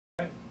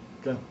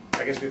Good.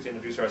 I guess we have to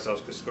introduce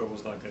ourselves because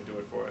Scoble's not going to do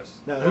it for us.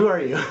 No, who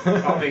are you?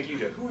 I'll make you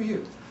do it. Who are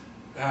you?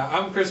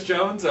 I'm Chris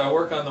Jones. I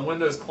work on the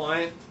Windows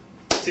client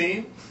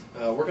team.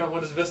 Working on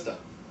Windows Vista.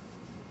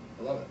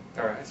 I love it.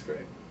 All right. It's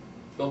great.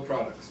 Build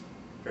products.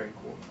 Very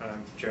cool.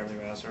 I'm Jeremy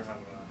Mazner. I'm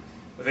an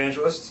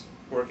evangelist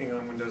working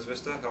on Windows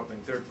Vista, helping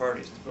third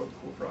parties to build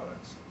cool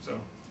products. So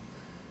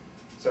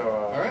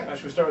all right.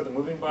 Should we start with the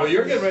moving box? Well,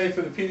 you're getting ready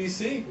for the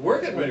PDC.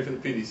 We're getting ready for the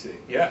PDC.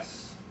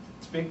 Yes.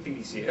 It's big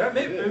PDC.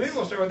 Maybe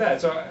we'll start with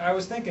that. So I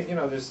was thinking,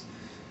 there's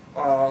a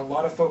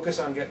lot of focus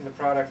on getting the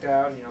product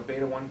out.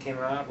 Beta 1 came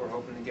out. We're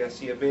hoping to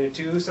see a Beta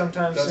 2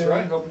 sometime soon. That's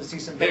right. Hoping to see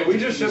some. Hey, we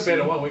just shipped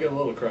Beta 1. We get a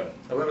little credit.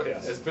 A little,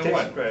 yes. It's been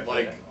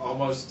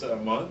almost a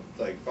month,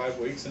 like 5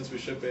 weeks since we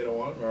shipped Beta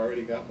 1. We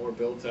already got more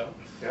builds out.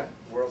 Yeah,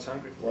 world's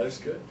hungry. Life's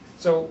good.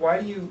 So why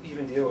do you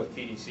even deal with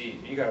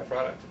PDC? You got a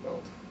product to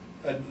build.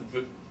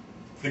 But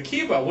the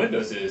key about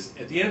Windows is,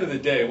 at the end of the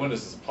day,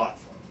 Windows is a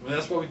platform. I mean,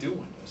 that's why we do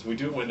Windows. We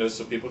do Windows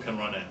so people can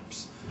run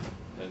apps,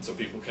 and so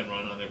people can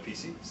run on their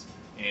PCs.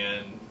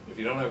 And if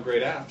you don't have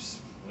great apps,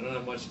 we don't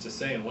have much to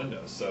say in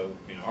Windows. So,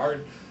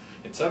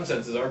 in some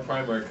senses, our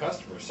primary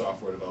customer is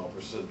software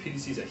developers. So the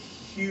PDC is a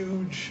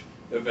huge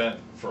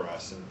event for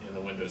us in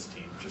the Windows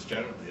team, just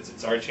generally.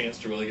 It's our chance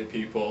to really get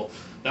people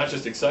not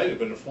just excited,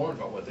 but informed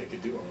about what they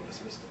could do on Windows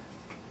Vista.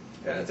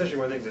 Yeah, it's actually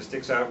one of the things that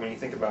sticks out when you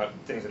think about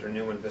things that are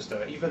new in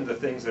Vista, even the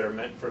things that are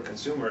meant for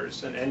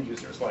consumers and end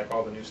users, like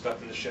all the new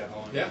stuff in the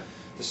shell, and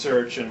the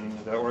search and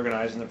the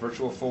organizing the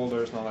virtual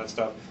folders and all that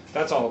stuff.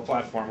 That's all a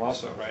platform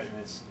also, right? And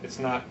it's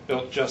not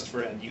built just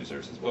for end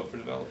users, it's built for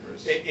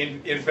developers.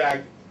 In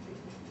fact,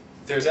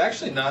 there's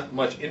actually not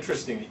much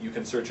interesting that you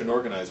can search and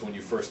organize when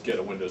you first get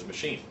a Windows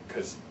machine,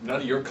 because none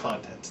of your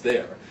content's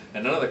there,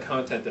 and none of the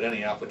content that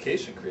any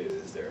application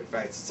created is there. In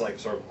fact, it's like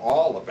sort of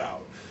all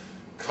about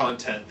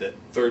content that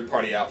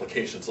third-party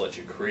applications let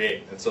you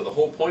create. And so the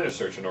whole point of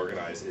Search and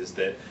Organize is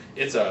that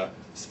it's a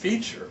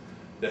feature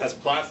that has a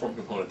platform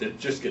component that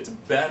just gets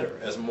better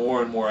as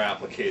more and more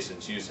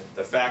applications use it.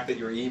 The fact that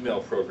your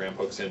email program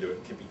hooks into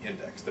it can be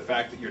indexed. The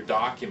fact that your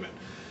document,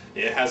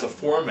 it has a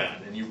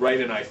format and you write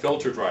an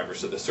iFilter driver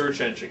so the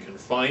search engine can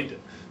find it.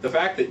 The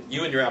fact that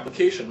you and your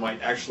application might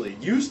actually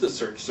use the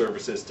search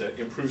services to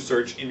improve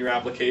search in your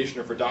application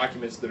or for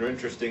documents that are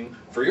interesting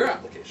for your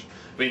application.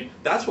 I mean,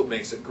 that's what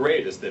makes it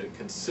great, is that it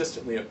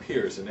consistently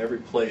appears in every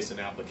place in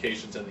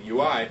applications in the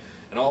UI,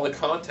 and all the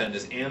content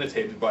is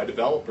annotated by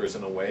developers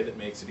in a way that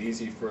makes it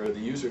easy for the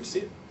user to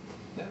see it.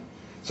 Yeah.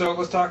 So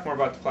let's talk more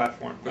about the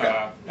platform.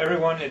 Okay.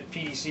 Everyone at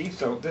PDC,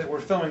 so we're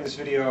filming this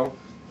video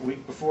a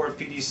week before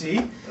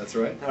PDC. That's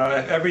right.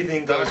 If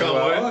everything goes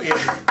well,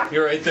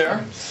 you're right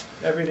there.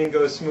 Everything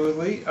goes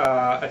smoothly.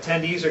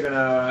 Attendees are going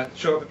to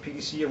show up at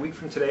PDC a week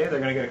from today.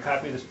 They're going to get a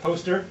copy of this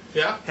poster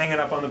hanging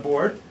up on the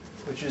board,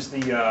 which is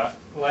the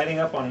lighting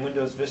up on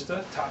Windows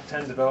Vista, top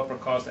 10 developer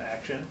calls to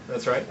action.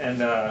 That's right.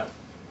 And I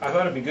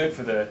thought it'd be good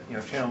for the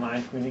Channel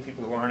 9 community,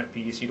 people who aren't at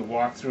PDC, to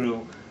walk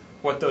through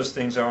what those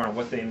things are and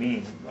what they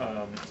mean.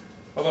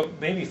 Although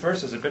maybe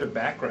first as a bit of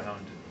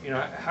background,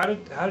 how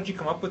did you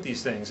come up with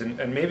these things?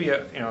 And maybe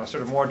a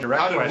sort of more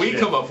direct question. How did we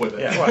come up with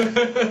it? Yeah,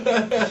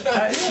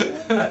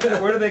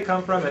 where do they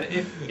come from? And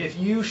if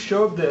you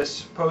showed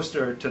this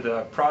poster to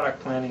the product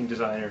planning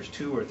designers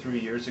 2 or 3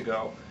 years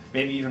ago,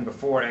 maybe even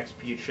before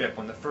XP shipped,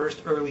 when the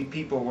first early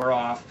people were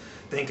off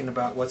thinking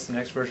about what's the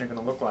next version going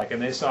to look like,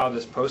 and they saw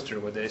this poster,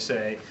 would they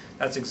say,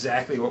 that's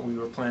exactly what we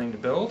were planning to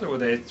build? Or would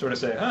they sort of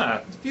say,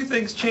 a few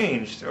things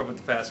changed over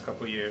the past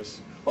couple of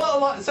years?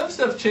 Well, some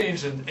stuff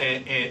changed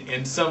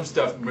and some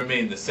stuff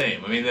remained the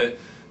same. I mean,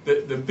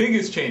 the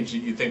biggest change that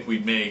you think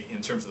we'd make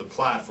in terms of the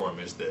platform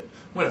is that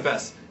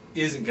WinFS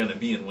isn't going to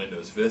be in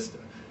Windows Vista.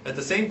 At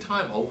the same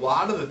time, a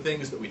lot of the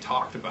things that we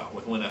talked about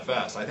with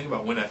WinFS, I think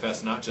about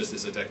WinFS not just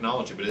as a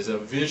technology, but as a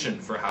vision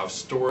for how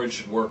storage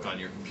should work on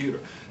your computer.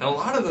 And a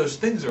lot of those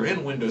things are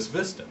in Windows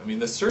Vista. I mean,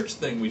 the search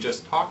thing we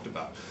just talked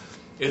about,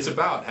 it's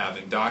about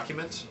having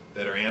documents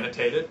that are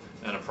annotated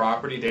and a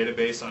property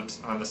database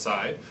on the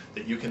side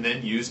that you can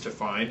then use to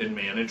find and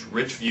manage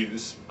rich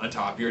views on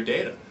top of your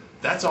data.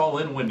 That's all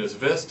in Windows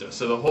Vista.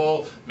 So the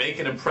whole make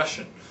an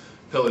impression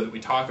pillar that we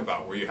talk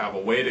about, where you have a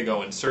way to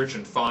go and search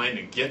and find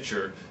and get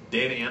your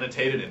data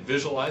annotated and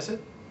visualize it,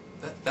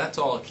 that's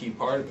all a key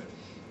part of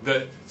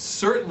it.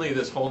 Certainly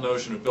this whole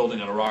notion of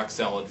building on a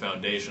rock-solid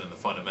foundation and the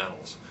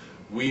fundamentals,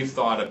 we've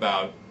thought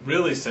about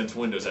really since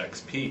Windows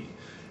XP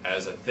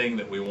as a thing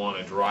that we want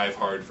to drive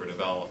hard for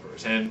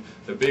developers. And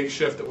the big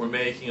shift that we're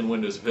making in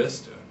Windows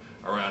Vista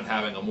around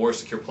having a more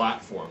secure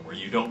platform where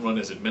you don't run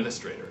as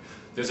administrator,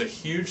 there's a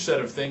huge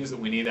set of things that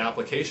we need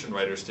application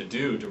writers to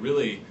do to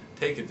really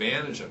take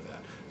advantage of that.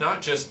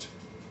 Not just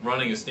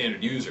running a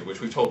standard user,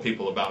 which we've told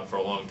people about for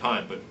a long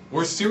time, but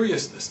we're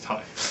serious this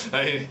time.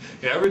 I mean,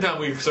 every time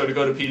we sort of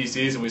go to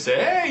PDCs and we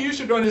say, hey, you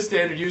should run as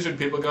standard user, and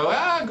people go,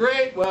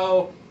 great,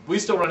 well, we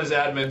still run as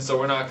admin, so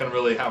we're not going to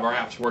really have our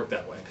apps work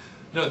that way.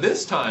 No,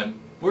 this time,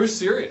 we're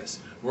serious.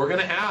 We're going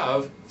to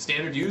have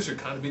standard user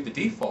kind of be the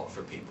default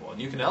for people, and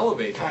you can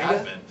elevate to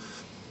admin.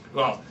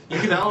 Well, you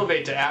can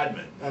elevate to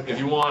admin if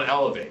you want to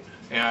elevate.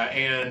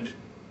 And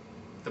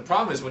the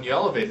problem is when you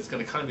elevate, it's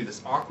going to kind of be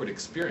this awkward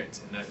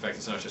experience. And in fact,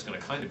 it's not just going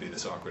to kind of be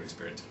this awkward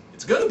experience.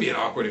 It's going to be an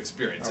awkward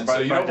experience. And so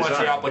you don't want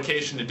your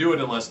application to do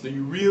it unless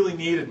you really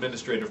need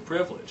administrative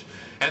privilege.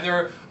 And there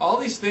are all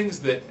these things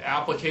that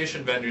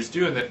application vendors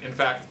do, and that, in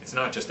fact, it's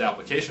not just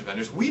application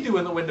vendors. We do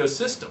in the Windows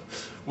system,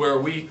 where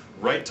we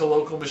write to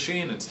local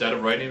machine instead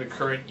of writing to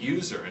current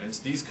user. And it's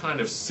these kind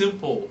of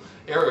simple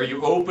error.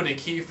 You open a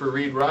key for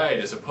read-write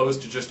as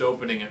opposed to just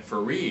opening it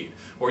for read.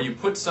 Or you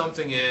put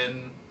something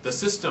in the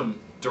system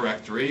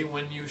directory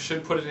when you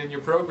should put it in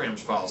your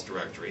programs files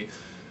directory.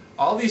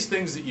 All these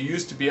things that you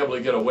used to be able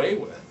to get away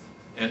with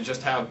and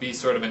just have be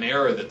sort of an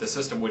error that the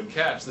system wouldn't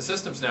catch, the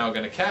system's now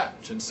going to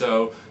catch. And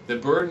so the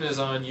burden is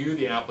on you,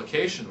 the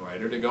application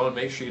writer, to go and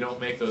make sure you don't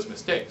make those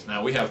mistakes.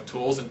 Now we have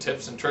tools and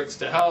tips and tricks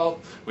to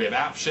help. We have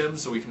app shims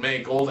so we can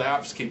make old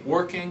apps keep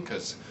working,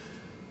 because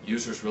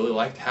users really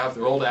like to have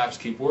their old apps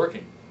keep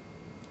working.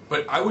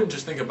 But I wouldn't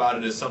just think about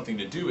it as something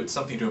to do, it's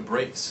something to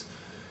embrace.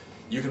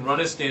 You can run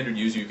as standard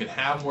user, you can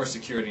have more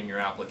security in your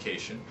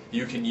application,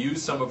 you can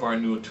use some of our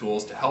new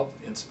tools to help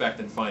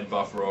inspect and find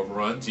buffer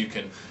overruns, you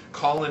can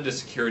call into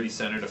Security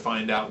Center to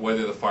find out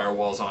whether the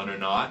firewall's on or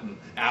not, and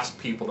ask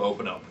people to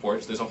open up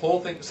ports. There's a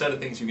whole set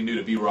of things you can do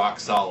to be rock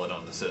solid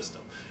on the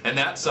system. And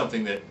that's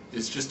something that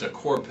is just a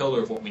core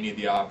pillar of what we need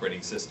the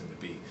operating system to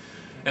be.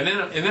 And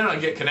then on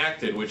Get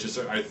Connected, which is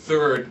our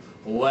third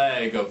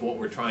leg of what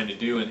we're trying to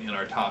do in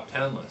our top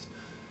 10 list.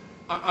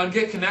 On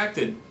Get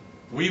Connected,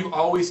 we've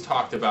always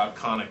talked about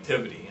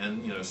connectivity,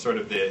 and sort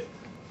of the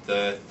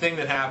thing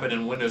that happened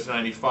in Windows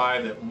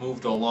 95 that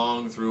moved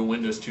along through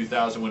Windows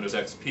 2000, Windows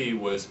XP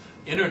was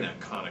internet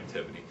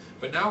connectivity.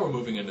 But now we're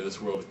moving into this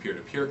world of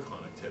peer-to-peer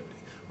connectivity,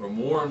 where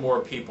more and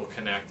more people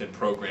connect and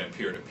program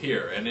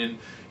peer-to-peer. And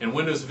in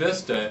Windows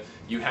Vista,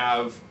 you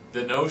have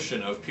the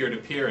notion of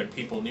peer-to-peer and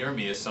people near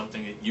me is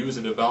something that you as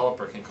a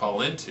developer can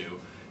call into.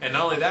 And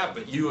not only that,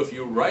 but if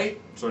you write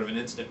sort of an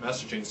instant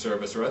messaging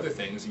service or other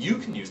things, you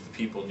can use the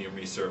people near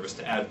me service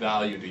to add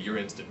value to your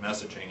instant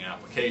messaging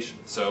application.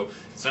 So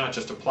it's not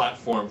just a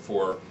platform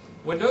for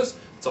Windows,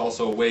 it's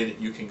also a way that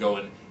you can go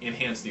and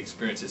enhance the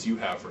experiences you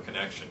have for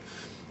connection.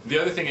 The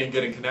other thing in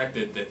Getting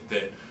Connected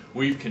that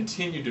we've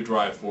continued to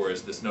drive for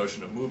is this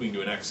notion of moving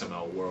to an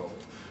XML world,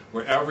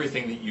 where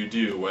everything that you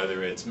do,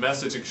 whether it's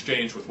message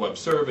exchange with web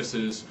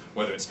services,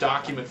 whether it's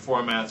document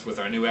formats with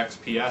our new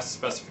XPS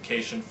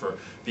specification for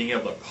being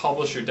able to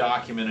publish your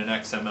document in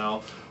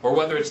XML, or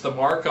whether it's the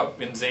markup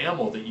in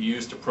XAML that you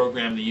use to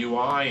program the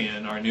UI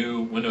in our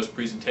new Windows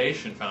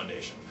Presentation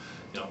Foundation.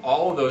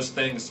 All of those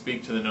things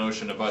speak to the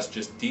notion of us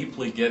just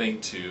deeply getting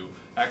to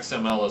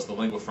XML as the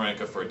lingua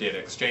franca for data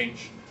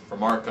exchange, for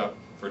markup,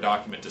 for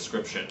document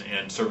description,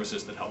 and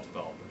services that help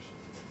developers.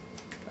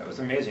 That was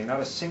amazing.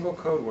 Not a single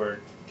code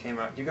word came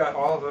out. You got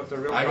all of the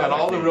real I product got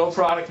all names. the real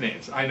product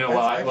names. I know.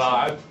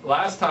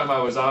 Last time I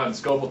was on,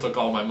 Scoble took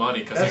all my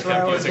money because I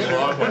kept using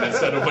Longhorn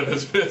instead of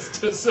Windows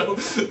Vista. So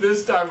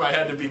this time I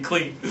had to be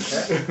clean.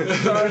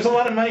 So there's a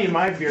lot of money in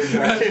my beard.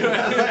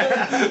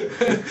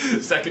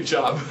 Second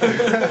job.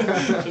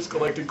 Just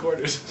collecting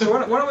quarters. So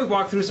why don't we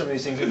walk through some of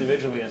these things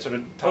individually and sort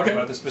of talk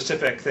about the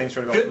specific things.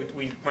 Sort of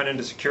we went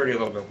into security a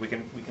little bit. We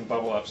can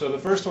bubble up. So the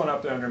first one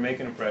up there under Make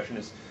an Impression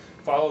is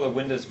follow the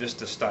Windows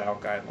Vista style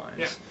guidelines.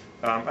 Yeah.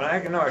 And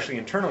I know actually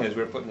internally as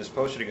we were putting this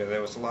poster together,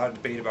 there was a lot of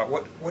debate about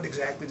what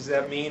exactly does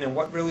that mean and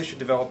what really should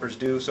developers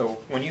do. So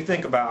when you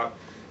think about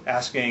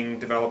asking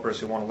developers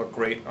who want to look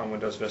great on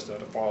Windows Vista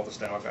to follow the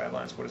style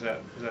guidelines, what does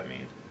that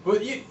mean? Well,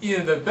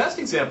 the best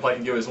example I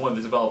can give is one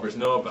that developers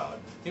know about.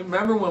 You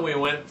remember when we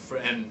went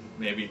and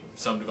maybe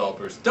some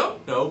developers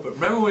don't know, but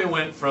remember when we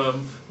went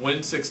from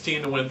Win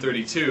 16 to Win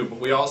 32, but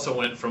we also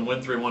went from Win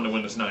 3.1 to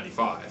Windows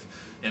 95.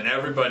 And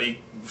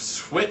everybody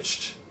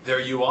switched their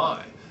UI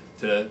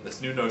to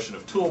this new notion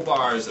of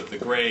toolbars, of the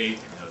gray,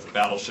 the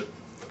battleship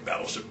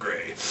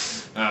gray,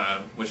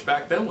 which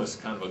back then was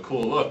kind of a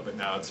cool look, but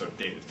now it's sort of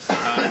dated.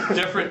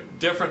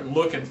 Different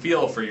look and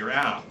feel for your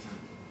app.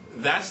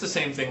 That's the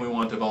same thing we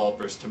want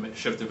developers to make,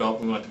 we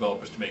want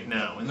developers to make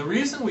now. And the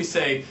reason we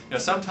say,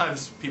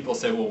 sometimes people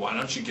say, well, why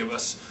don't you give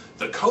us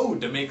the code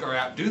to make our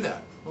app do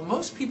that? Well,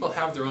 most people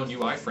have their own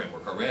UI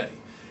framework already.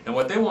 And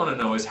what they want to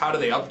know is how do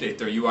they update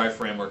their UI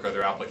framework or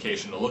their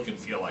application to look and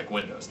feel like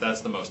Windows.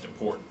 That's the most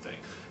important thing.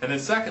 And then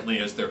secondly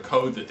is their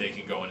code that they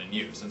can go in and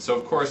use. And so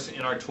of course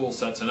in our tool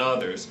sets and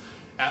others,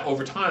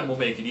 over time we'll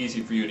make it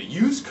easy for you to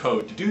use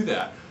code to do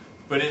that.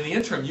 But in the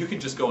interim you can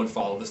just go and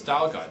follow the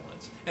style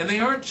guidelines. And they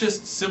aren't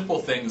just simple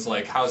things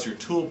like how's your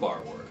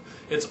toolbar work.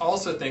 It's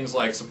also things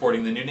like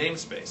supporting the new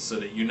namespace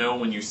so that you know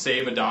when you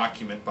save a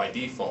document by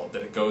default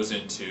that it goes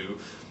into,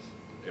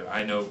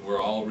 I know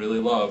we're all really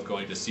love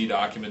going to see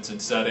documents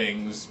and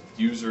settings,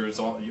 users,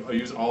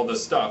 use all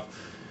this stuff.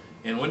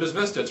 In Windows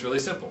Vista, it's really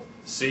simple.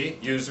 See,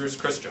 users,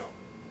 Chrisjo.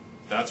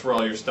 That's where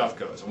all your stuff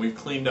goes. And we've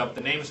cleaned up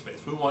the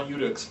namespace. We want you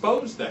to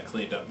expose that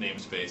cleaned up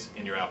namespace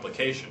in your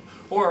application.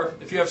 Or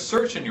if you have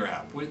search in your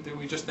app,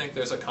 we just think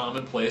there's a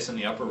common place in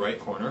the upper right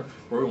corner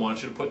where we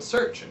want you to put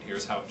search. And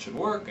here's how it should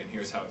work, and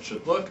here's how it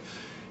should look.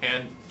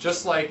 And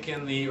just like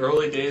in the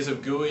early days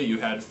of GUI, you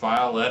had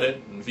file,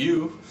 edit, and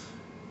view.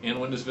 in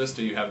Windows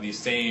Vista you have these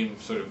same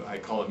sort of, I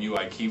call them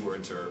UI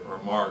keywords or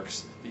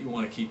marks that you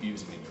want to keep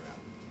using in your app.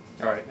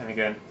 All right, and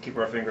again, keep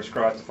our fingers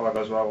crossed. If all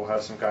goes well, we'll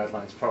have some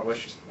guidelines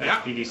published.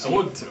 Yeah, PDC.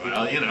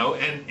 well, you know,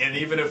 and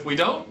even if we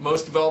don't,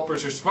 most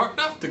developers are smart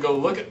enough to go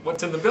look at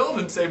what's in the build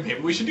and say, maybe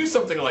we should do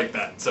something like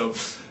that. So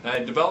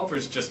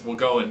developers just will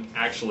go and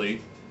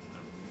actually,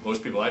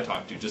 most people I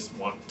talk to just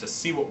want to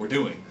see what we're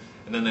doing,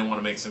 and then they want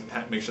to make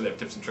sure they have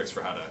tips and tricks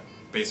for how to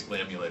basically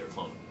emulate or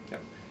clone.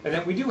 Yep. And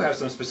then we do have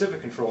some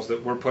specific controls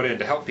that were put in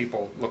to help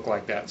people look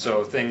like that.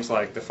 So things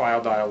like the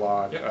file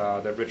dialog,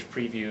 yep. the rich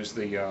previews,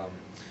 the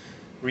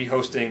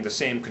rehosting, the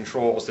same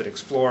controls that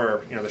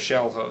Explorer, the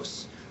shell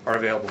hosts, are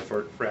available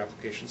for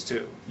applications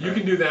too. You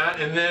can do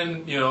that, and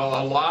then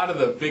a lot of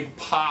the big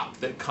pop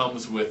that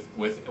comes with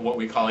what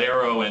we call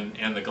Arrow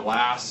and the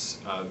glass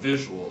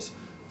visuals,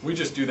 we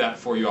just do that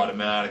for you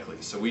automatically.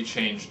 So we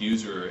changed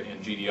user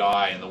and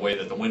GDI and the way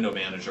that the window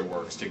manager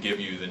works to give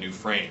you the new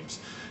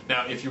frames.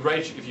 Now, if you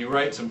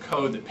write some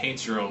code that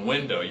paints your own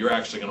window, you're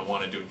actually going to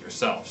want to do it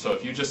yourself. So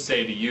if you just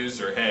say to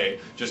user, hey,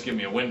 just give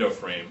me a window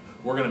frame,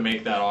 we're going to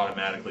make that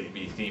automatically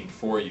be themed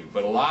for you.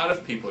 But a lot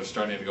of people are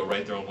starting to go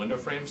write their own window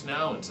frames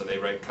now, and so they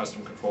write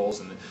custom controls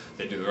and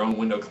they do their own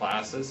window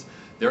classes.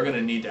 They're going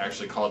to need to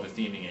actually call the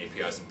theming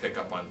APIs and pick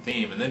up on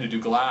theme. And then to do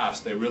glass,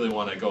 they really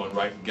want to go and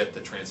write and get the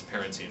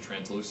transparency and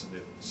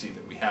translucency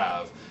that we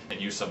have and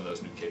use some of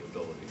those new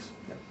capabilities.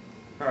 Yeah.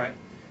 All right.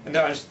 And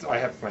now I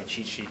have my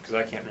cheat sheet because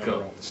I can't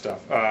remember all the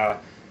stuff.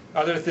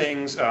 Other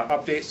things,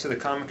 updates to the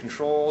common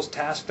controls,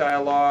 task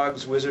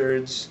dialogues,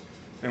 wizards.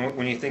 And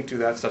when you think through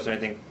that stuff, does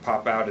anything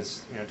pop out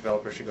as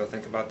developers should go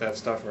think about that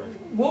stuff? Or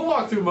we'll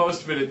walk through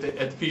most of it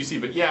at the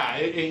PC, but yeah,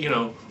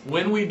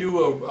 when we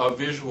do a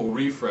visual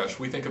refresh,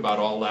 we think about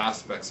all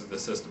aspects of the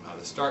system: how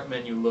the start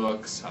menu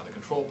looks, how the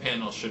control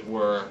panel should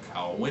work,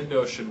 how a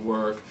window should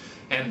work,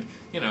 and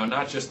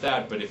not just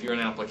that, but if you're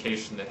an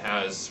application that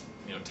has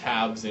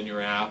tabs in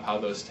your app, how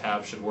those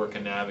tabs should work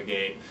and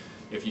navigate.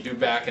 If you do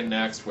back and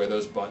next, where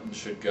those buttons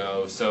should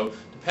go. So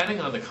depending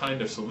on the kind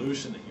of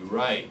solution that you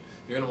write,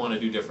 you're going to want to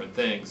do different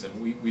things,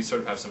 and we sort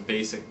of have some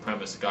basic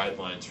premise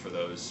guidelines for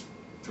those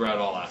throughout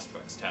all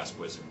aspects: task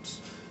wizards,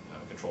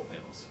 control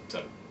panels,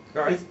 etc.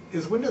 All right.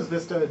 Is Windows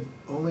Vista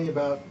only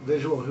about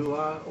visual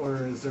hua,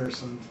 or is there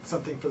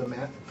something for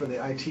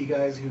the IT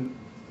guys who?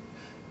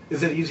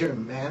 Is it easier to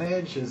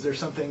manage? Is there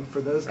something for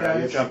those guys?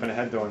 You're jumping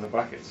ahead though in the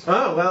buckets.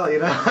 Oh, well,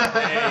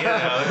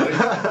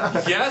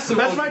 Yes,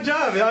 that's my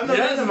job. I'm the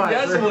randomizer.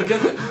 Yes, we'll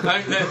get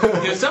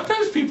the,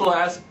 sometimes people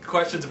ask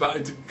questions about,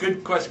 it's a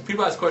good question,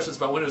 people ask questions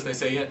about Windows and they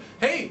say,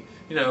 hey,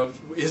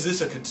 is this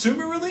a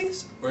consumer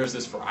release? Or is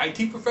this for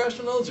IT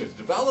professionals or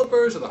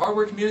developers or the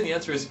hardware community? The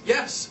answer is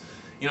yes.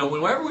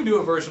 Whenever we do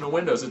a version of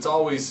Windows, it's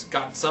always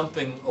got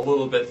something a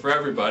little bit for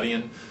everybody,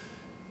 and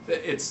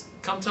it's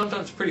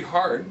sometimes pretty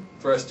hard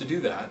for us to do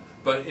that.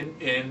 But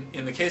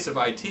in the case of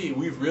IT,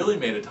 we've really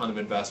made a ton of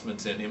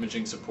investments in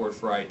imaging support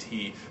for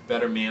IT,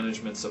 better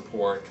management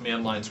support,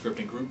 command line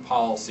scripting, group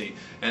policy,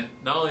 and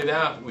not only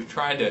that, we've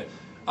tried to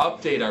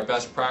update our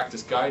best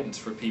practice guidance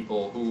for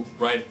people who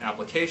write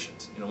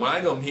applications. When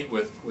I go meet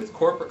with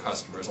corporate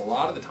customers, a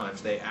lot of the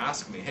times they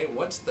ask me, hey,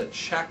 what's the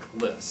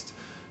checklist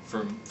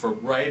for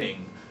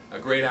writing a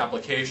great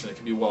application that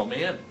can be well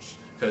managed?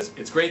 Because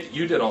it's great that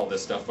you did all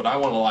this stuff, but I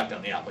want to lock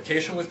down the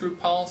application with group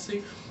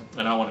policy,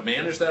 and I want to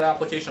manage that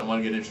application. I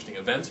want to get interesting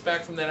events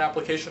back from that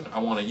application. I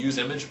want to use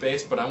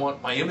image-based, but I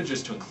want my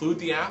images to include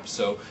the apps,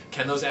 so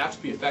can those apps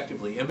be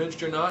effectively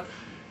imaged or not?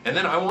 And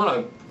then I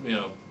want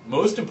to,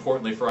 most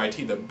importantly for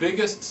IT, the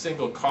biggest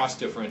single cost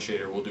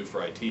differentiator we'll do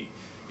for IT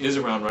is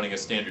around running a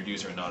standard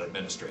user and not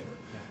administrator.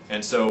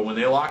 And so when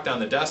they lock down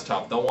the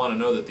desktop, they'll want to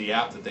know that the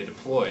app that they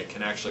deploy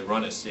can actually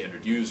run as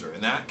standard user,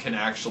 and that can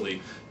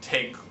actually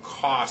take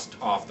cost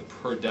off the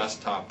per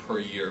desktop per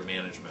year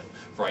management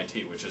for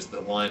IT, which is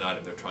the line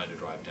item they're trying to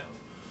drive down.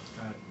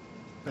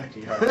 Back to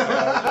you.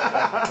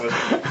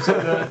 So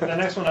the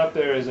next one up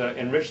there is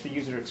enrich the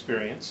user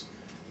experience,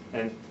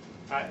 and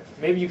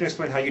maybe you can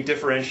explain how you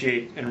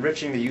differentiate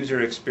enriching the user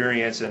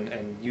experience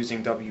and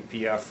using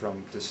WPF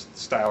from this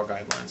style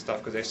guideline stuff,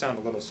 because they sound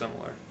a little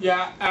similar.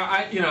 Yeah,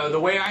 the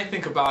way I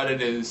think about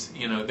it is,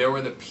 there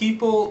were the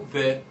people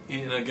that,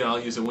 and again, I'll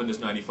use a Windows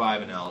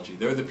 95 analogy.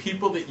 There were the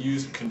people that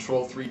used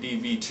Control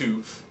 3D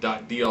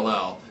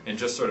v2.dll and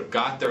just sort of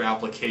got their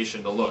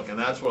application to look, and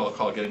that's what I'll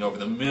call getting over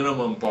the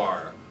minimum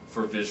bar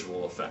for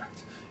visual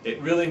effect. It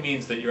really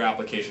means that your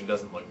application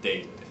doesn't look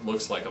dated. It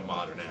looks like a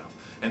modern app.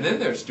 And then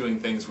there's doing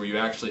things where you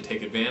actually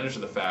take advantage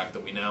of the fact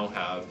that we now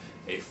have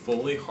a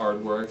fully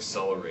hardware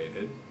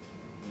accelerated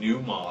new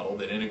model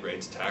that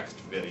integrates text,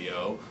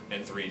 video,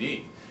 and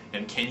 3D.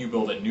 And can you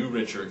build a new,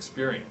 richer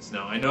experience?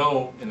 Now, I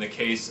know in the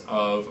case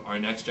of our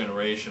next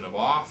generation of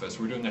Office,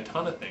 we're doing a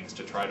ton of things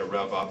to try to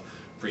rev up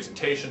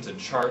presentations and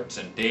charts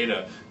and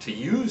data to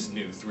use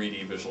new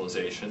 3D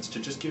visualizations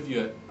to just give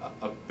you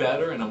a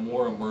better and a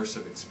more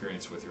immersive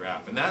experience with your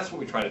app. And that's what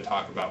we try to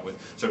talk about with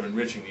sort of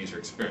enriching the user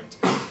experience.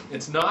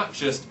 It's not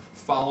just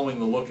following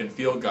the look and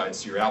feel guides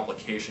so your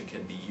application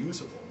can be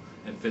usable.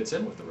 and fits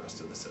in with the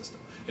rest of the system.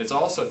 It's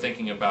also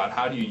thinking about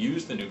how do you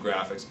use the new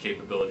graphics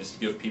capabilities to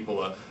give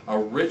people a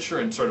richer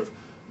and sort of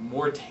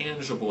more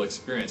tangible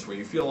experience where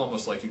you feel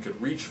almost like you could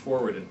reach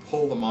forward and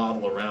pull the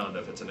model around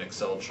if it's an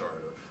Excel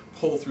chart, or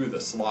pull through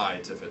the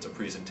slides if it's a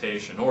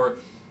presentation, or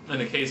in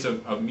the case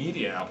of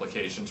media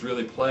applications,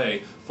 really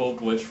play full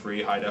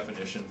glitch-free,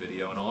 high-definition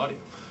video and audio.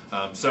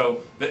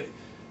 So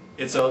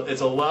it's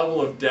a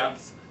level of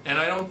depth, and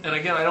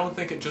again, I don't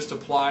think it just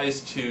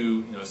applies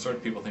to, sort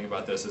of people think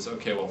about this as,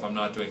 okay, well, if I'm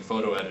not doing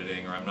photo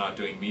editing or I'm not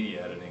doing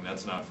media editing,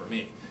 that's not for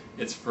me.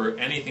 It's for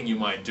anything you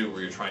might do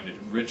where you're trying to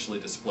richly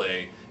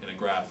display in a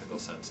graphical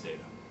sense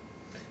data.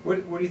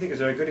 What do you think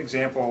is a good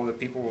example that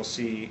people will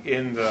see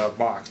in the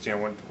box?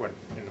 When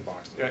in the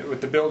box, with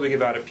the build we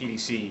give out at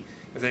PDC,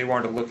 if they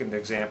wanted to look at an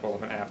example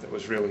of an app that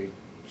was really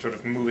sort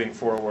of moving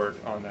forward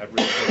on that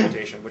rich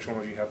presentation, which one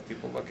would you have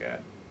people look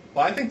at?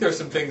 Well, I think there's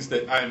some things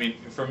that,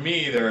 for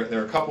me, there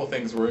are a couple of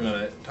things we're going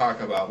to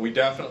talk about. We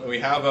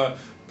have a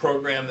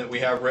program that we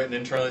have written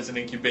internally as an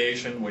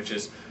incubation, which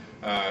is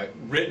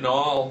written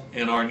all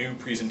in our new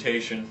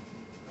presentation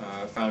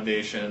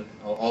foundation,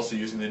 also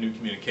using the new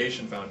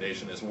communication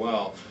foundation as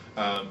well.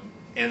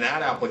 And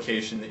that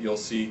application that you'll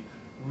see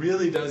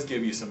really does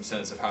give you some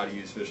sense of how to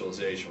use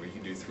visualization, where you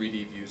can do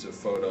 3D views of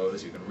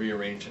photos, you can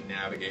rearrange and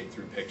navigate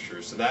through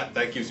pictures. So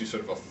that gives you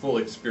sort of a full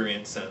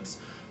experience sense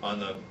on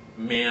the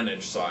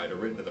managed side, or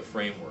written to the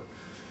framework.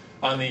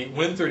 On the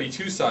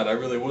Win32 side, I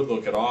really would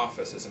look at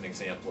Office as an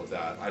example of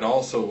that. I'd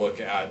also look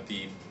at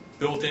the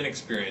built-in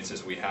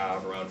experiences we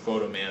have around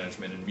photo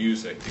management and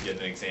music to get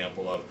an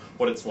example of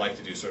what it's like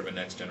to do sort of a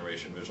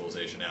next-generation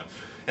visualization app.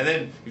 And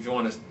then if you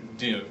want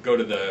to go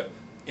to the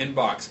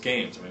inbox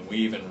games, we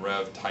even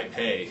rev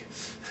Taipei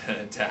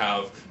to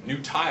have new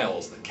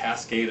tiles that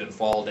cascade and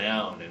fall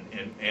down,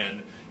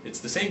 and it's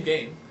the same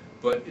game,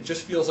 but it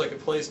just feels like it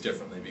plays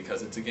differently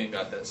because it's again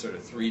got that sort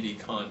of 3D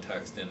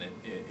context, and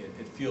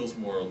it feels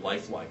more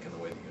lifelike in the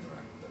way that you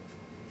interact with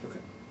it. Okay,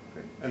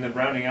 great. And then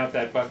rounding out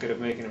that bucket of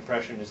make an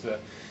impression is the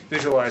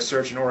visualize,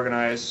 search, and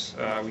organize.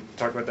 We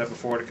talked about that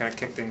before to kind of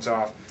kick things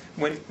off.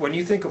 When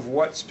you think of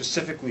what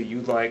specifically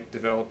you'd like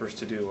developers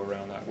to do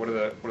around that, what are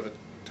the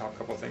top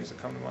couple of things that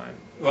come to mind?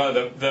 Well,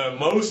 the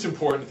most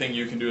important thing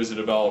you can do as a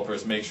developer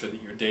is make sure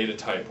that your data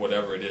type,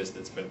 whatever it is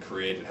that's been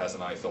created, has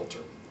an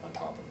iFilter on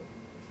top of it.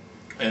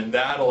 And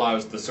that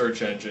allows the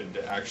search engine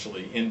to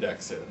actually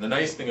index it. And the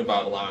nice thing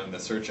about allowing the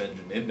search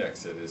engine to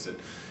index it is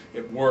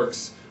it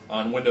works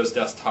on Windows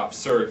Desktop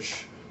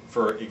Search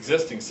for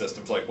existing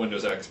systems like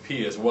Windows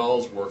XP, as well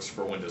as works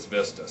for Windows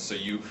Vista. So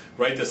you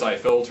write this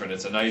iFilter, and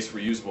it's a nice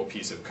reusable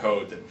piece of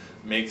code that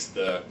makes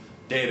the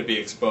data be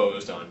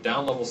exposed on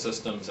down-level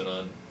systems and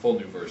on full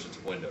new versions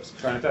of Windows.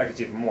 And in fact,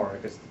 it's even more,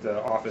 because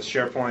the Office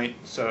SharePoint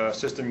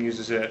system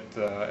uses it,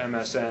 the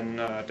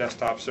MSN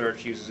desktop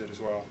search uses it as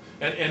well.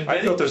 And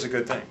iFilter's a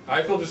good thing.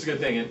 iFilter's a good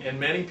thing, and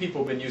many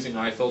people have been using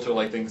iFilter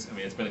like things.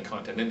 It's been a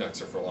content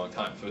indexer for a long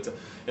time, so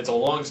it's a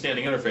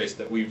long-standing interface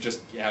that we've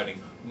just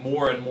adding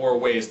more and more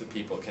ways that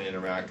people can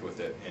interact with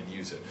it and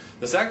use it.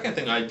 The second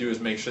thing I do is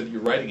make sure that you're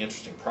writing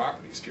interesting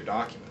properties to your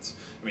documents.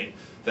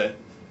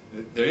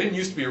 There didn't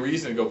used to be a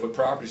reason to go put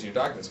properties in your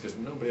documents because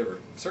nobody ever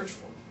searched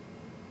for them.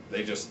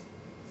 They just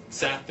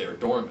sat there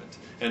dormant.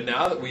 And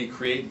now that we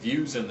create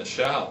views in the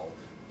shell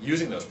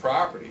using those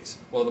properties,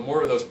 well, the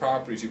more of those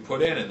properties you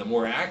put in and the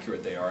more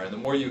accurate they are and the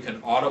more you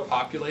can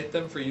auto-populate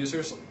them for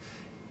users.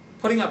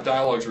 Putting up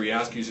dialogues where you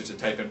ask users to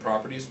type in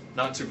properties,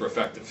 not super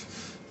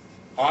effective.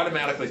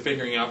 Automatically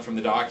figuring out from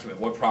the document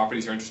what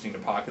properties are interesting to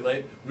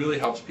populate really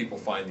helps people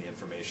find the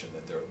information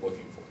that they're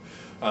looking for.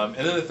 And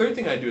then the third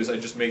thing I do is I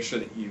just make sure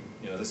that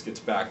this gets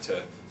back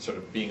to sort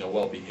of being a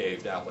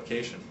well-behaved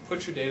application.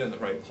 Put your data in the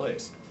right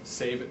place.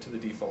 Save it to the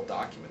default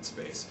document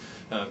space,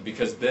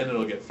 because then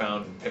it'll get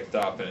found and picked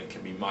up and it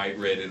can be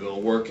migrated.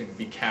 It'll work and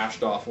be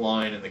cached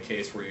offline in the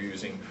case where you're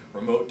using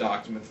remote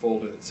document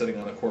folder that's sitting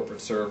on a corporate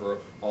server.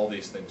 All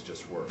these things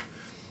just work.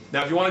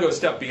 Now, if you want to go a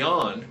step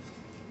beyond,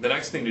 the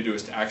next thing to do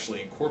is to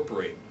actually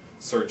incorporate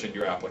search into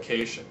your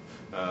application.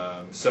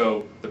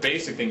 So the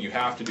basic thing you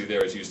have to do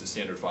there is use the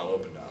standard file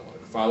open dialog.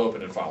 File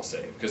open and file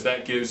save, because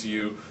that gives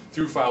you,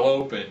 through file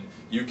open,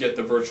 you get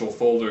the virtual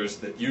folders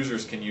that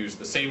users can use,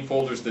 the same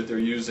folders that they're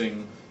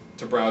using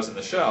to browse in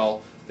the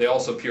shell. They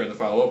also appear in the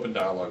file open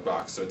dialog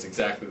box, so it's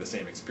exactly the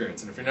same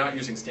experience. And if you're not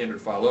using standard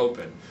file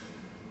open,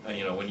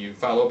 when you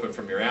file open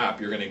from your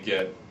app, you're going to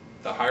get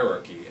the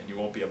hierarchy, and you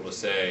won't be able to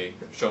say,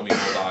 show me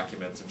full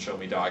documents and show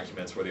me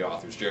documents where the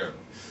author's Jeremy.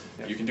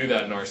 Yeah. You can do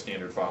that in our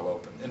standard file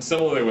open. And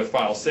similarly with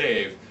file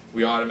save,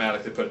 we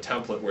automatically put a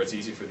template where it's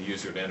easy for the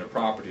user to enter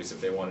properties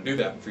if they want to do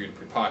that and for you to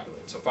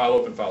pre-populate. So file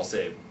open, file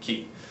save,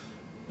 key.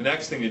 The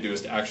next thing to do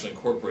is to actually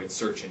incorporate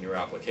search in your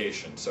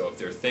application. So if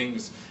there are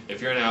things,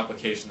 if you're in an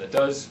application that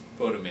does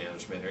photo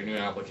management, or you're in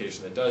an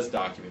application that does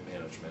document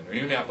management, or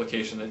you're in an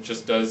application that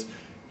just does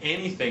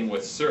anything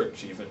with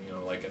search, even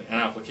like an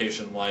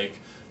application like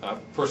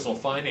personal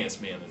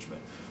finance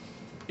management,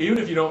 even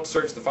if you don't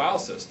search the file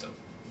system,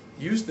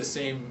 use the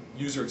same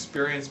user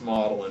experience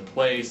model in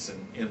place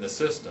in the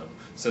system,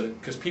 so that,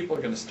 because people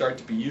are going to start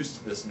to be used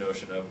to this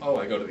notion of, oh,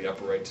 I go to the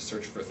upper right to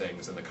search for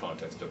things in the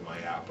context of my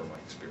app or my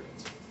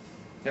experience.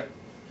 Yep.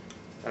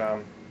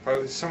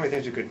 Probably so many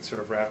things you could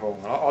sort of rat hole.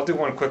 I'll do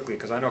one quickly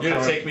because I know. You're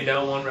going to take me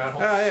down one rat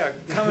hole? Yeah,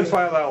 common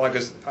file dialog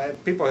is,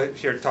 people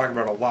here talk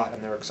about it a lot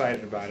and they're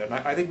excited about it. And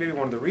I think maybe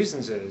one of the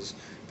reasons is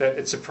that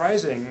it's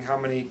surprising how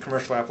many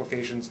commercial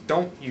applications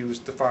don't use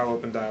the file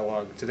open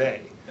dialog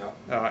today.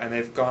 Yeah. And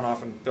they've gone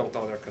off and built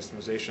all their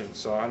customizations.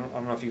 So I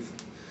don't know if you've,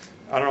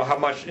 I don't know how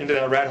much into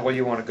that rat hole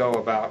you want to go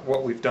about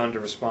what we've done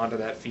to respond to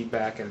that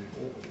feedback and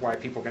why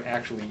people can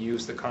actually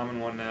use the common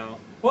one now.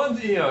 Well,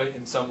 you know,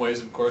 in some ways,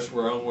 of course,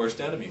 we're our own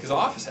worst enemy, because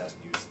Office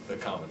hasn't used the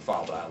common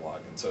file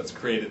dialog, and so it's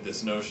created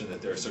this notion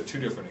that there are sort of two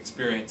different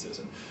experiences.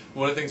 And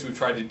one of the things we've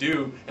tried to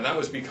do, and that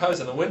was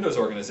because in the Windows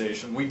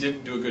organization, we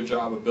didn't do a good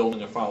job of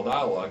building a file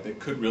dialog that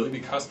could really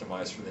be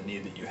customized for the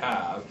need that you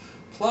have.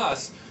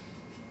 Plus,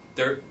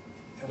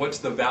 what's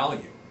the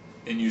value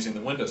in using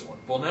the Windows one?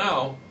 Well,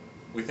 now,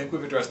 we think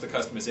we've addressed the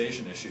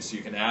customization issue, so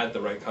you can add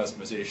the right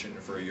customization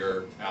for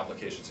your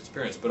application's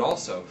experience. But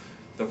also,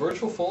 the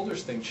virtual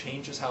folders thing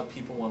changes how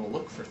people want to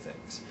look for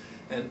things.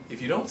 And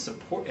if you don't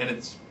support, and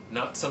it's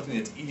not something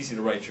that's easy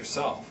to write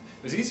yourself.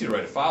 It was easy to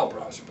write a file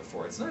browser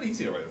before. It's not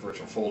easy to write a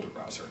virtual folder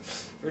browser.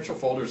 Virtual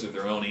folders are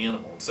their own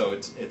animal. So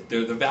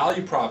the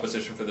value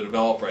proposition for the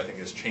developer, I think,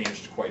 has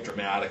changed quite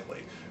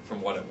dramatically from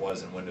what it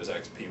was in Windows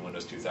XP,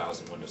 Windows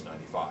 2000, Windows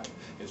 95.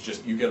 It's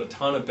just, you get a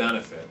ton of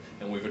benefit,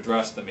 and we've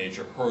addressed the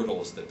major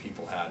hurdles that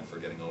people had for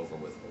getting over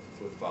with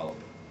file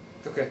open.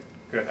 Okay,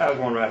 good. That was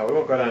one rat hole. We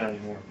won't go down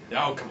anymore.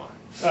 Oh, come on.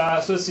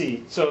 So let's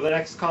see. So the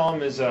next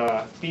column is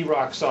be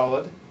rock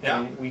solid.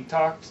 Yeah. And we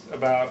talked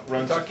about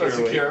run talked about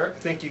securely. secure. I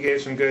think you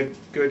gave some good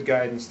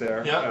guidance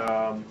there.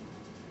 Yeah.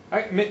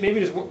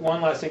 Maybe just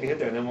one last thing to hit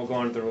there, and then we'll go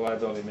on to the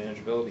reliability and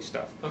manageability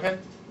stuff. Okay.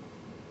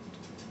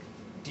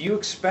 Do you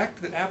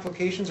expect that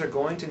applications are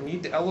going to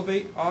need to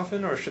elevate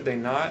often, or should they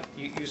not?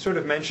 You sort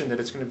of mentioned that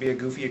it's going to be a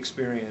goofy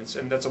experience,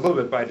 and that's a little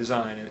bit by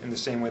design, in the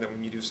same way that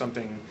when you do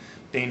something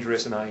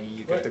dangerous in IE,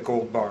 you get the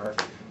gold bar.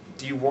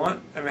 Do you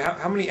want, I mean,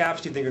 how many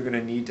apps do you think are going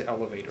to need to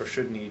elevate, or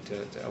should need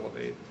to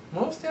elevate?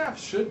 Most apps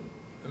should.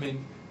 I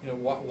mean, you know,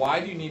 why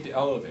do you need to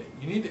elevate?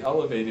 You need to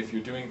elevate if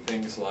you're doing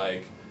things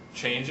like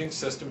changing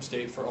system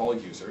state for all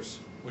users,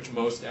 which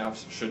most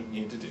apps shouldn't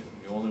need to do.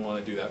 You only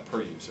want to do that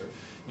per user.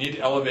 You need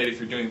to elevate if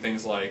you're doing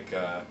things like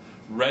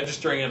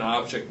registering an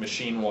object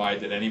machine-wide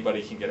that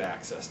anybody can get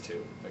access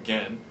to.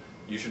 Again,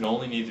 you should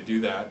only need to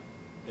do that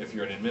if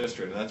you're an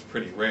administrator. That's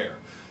pretty rare.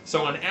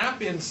 So an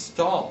app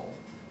install,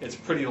 it's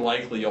pretty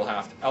likely you'll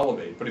have to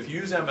elevate. But if you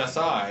use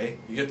MSI,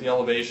 you get the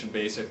elevation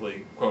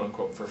basically, quote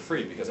unquote, for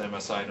free, because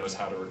MSI knows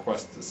how to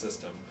request the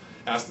system,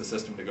 ask the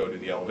system to go to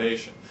the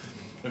elevation.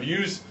 If you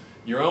use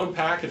your own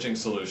packaging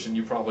solution,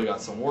 you probably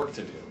got some work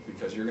to do,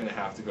 because you're going to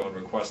have to go and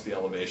request the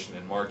elevation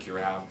and mark your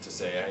app to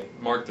say, hey,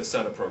 mark the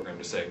setup program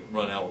to say,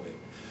 run elevate.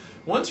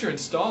 Once you're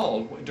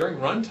installed, during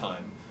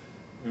runtime,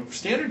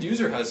 standard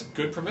user has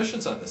good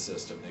permissions on the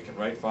system. They can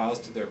write files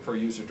to their per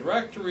user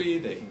directory,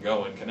 they can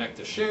go and connect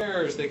to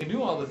shares, they can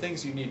do all the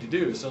things you need to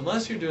do. So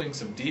unless you're doing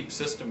some deep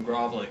system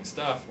groveling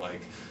stuff, like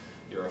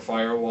you're a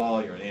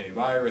firewall, you're an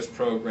antivirus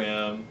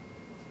program,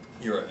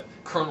 you're a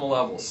kernel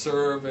level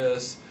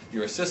service,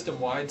 you're a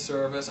system-wide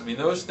service, I mean,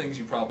 those things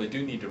you probably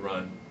do need to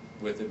run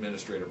with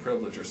administrator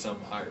privilege or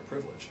some higher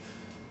privilege.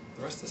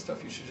 The rest of the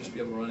stuff you should just be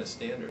able to run as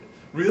standard.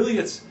 Really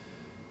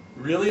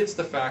it's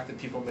the fact that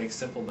people make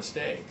simple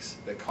mistakes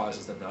that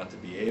causes them not to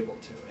be able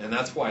to. And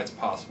that's why it's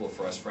possible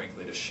for us,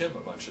 frankly, to shim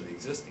a bunch of the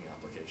existing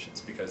applications,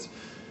 because,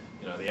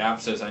 you know, the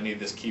app says, I need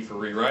this key for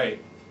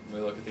rewrite. We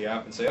look at the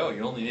app and say, oh,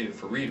 you only need it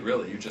for read,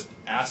 really. You just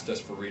asked us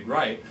for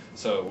read-write.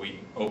 So we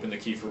open the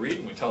key for read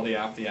and we tell the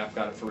app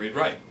got it for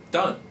read-write.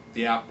 Done.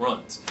 The app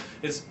runs.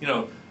 It's, you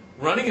know,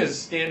 running as a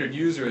standard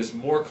user is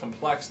more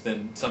complex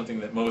than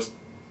something that most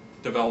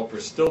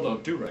developers still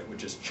don't do right,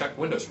 which is check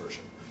Windows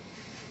version.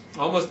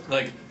 Almost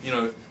like, you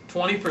know,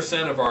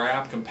 20% of our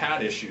app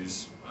compat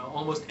issues,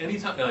 almost any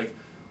time, like,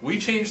 we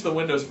change the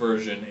Windows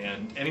version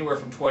and anywhere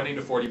from 20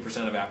 to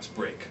 40% of apps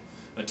break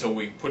until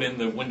we put in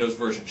the Windows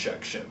version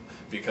check shim,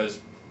 because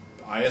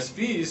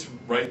ISVs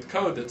write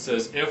code that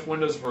says if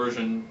Windows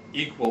version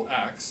equal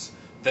X,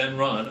 then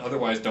run,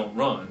 otherwise don't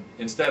run,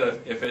 instead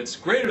of if it's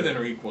greater than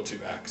or equal to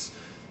X.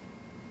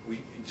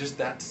 Just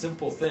that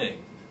simple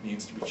thing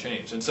needs to be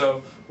changed. And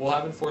so we'll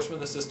have enforcement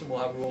in the system, we'll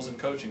have rules and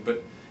coaching,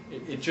 but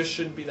it just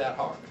shouldn't be that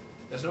hard.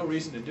 There's no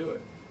reason to do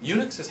it.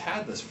 Unix has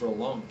had this for a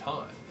long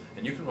time,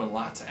 and you can run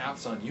lots of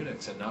apps on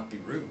Unix and not be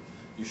root.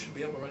 You should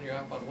be able to run your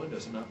app on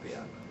Windows and not be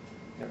admin.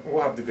 Yeah,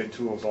 we'll have the good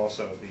tools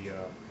also.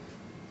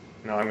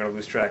 Now I'm going to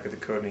lose track of the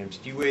code names.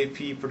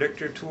 UAP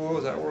predictor tool,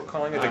 is that what we're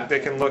calling it? They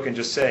can look and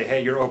just say,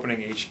 hey, you're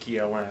opening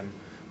HKeyLN,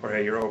 or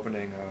hey, you're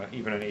opening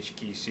even an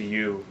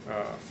HKeyCU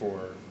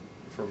for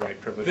for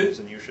write privileges,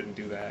 and you shouldn't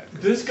do that.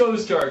 This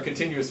goes to our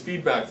continuous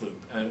feedback loop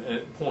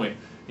and point.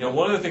 You know,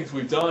 one of the things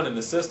we've done in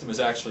the system is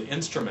actually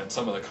instrument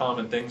some of the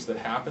common things that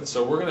happen.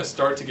 So we're going to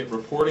start to get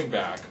reporting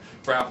back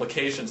for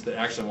applications that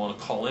actually want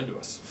to call into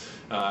us.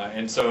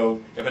 And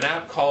so if an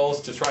app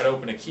calls to try to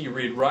open a key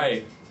read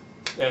write,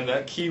 and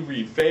that key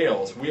read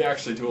fails, we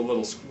actually do a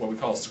little, what we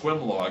call a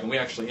squim log, and we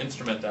actually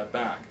instrument that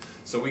back.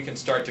 So we can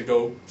start to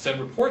go send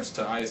reports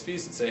to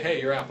ISVs and say,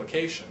 hey, your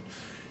application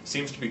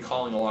seems to be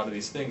calling a lot of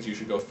these things, you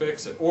should go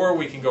fix it. Or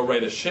we can go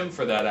write a shim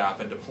for that app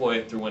and deploy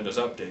it through Windows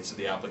Update so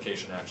the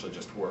application actually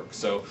just works.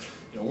 So,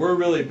 you know, we're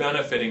really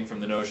benefiting from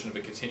the notion of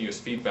a continuous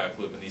feedback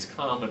loop in these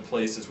common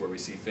places where we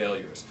see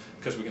failures,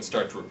 because we can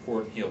start to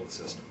report and heal the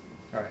system.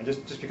 All right,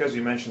 just because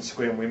you mentioned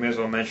SQUIM, we may as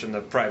well mention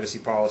the privacy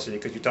policy,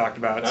 because you talked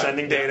about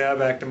sending data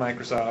back to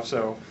Microsoft.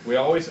 So we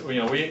always, you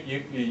know,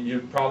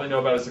 you probably know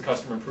about it as a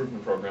customer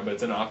improvement program, but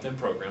it's an opt-in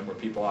program where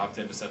people opt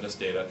in to send us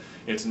data.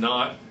 It's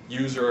not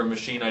user or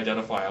machine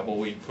identifiable.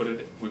 We put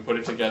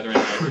it together in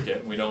aggregate,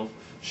 and we don't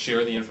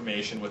share the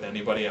information with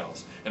anybody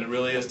else. And it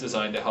really is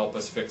designed to help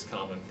us fix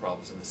common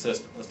problems in the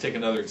system. Let's take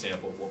another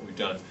example of what we've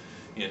done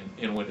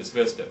in Windows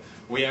Vista.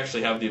 We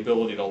actually have the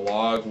ability to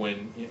log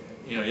when,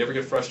 you know, you ever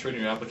get frustrated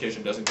your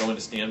application doesn't go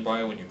into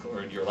standby when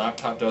or your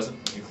laptop doesn't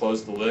when you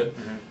close the lid?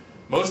 Mm-hmm.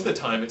 Most of the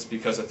time it's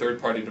because a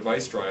third-party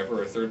device driver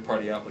or a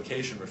third-party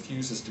application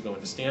refuses to go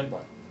into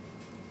standby.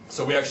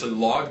 So we actually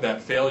log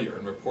that failure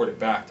and report it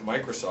back to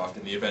Microsoft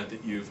in the event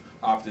that you've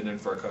opted in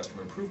for a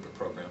customer improvement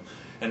program.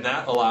 And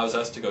that allows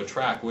us to go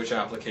track which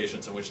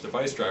applications and which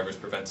device drivers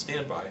prevent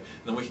standby, and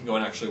then we can go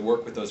and actually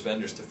work with those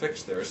vendors to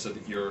fix theirs so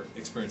that your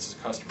experience as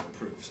a customer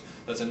improves.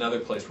 That's another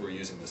place where we're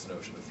using this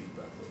notion of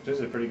feedback loop. This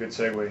is a pretty good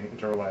segue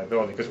into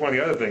reliability, because one of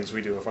the other things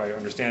we do, if I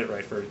understand it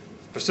right, for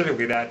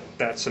specifically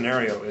that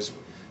scenario is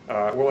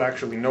we'll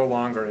actually no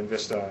longer in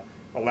Vista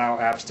allow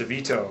apps to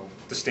veto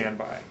the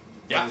standby.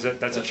 Yeah,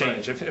 that's a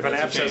change. Right. If an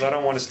app says I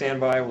don't want to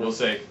stand by, we'll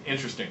say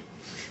interesting.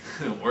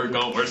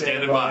 we're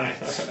standing by.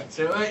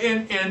 So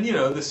and you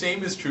know the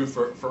same is true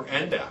for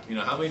end app. You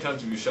know, how many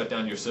times have you shut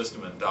down your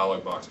system and a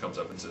dialog box comes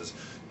up and says,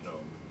 you know,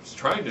 it's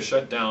trying to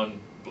shut down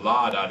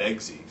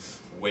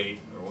blah.exe. Wait,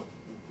 or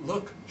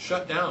look,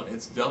 shut down.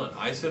 It's done.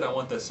 I said I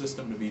want the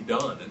system to be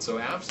done, and so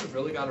apps have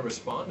really got to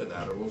respond to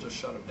that, or we'll just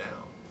shut them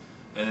down.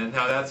 And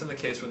now that's in the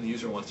case when the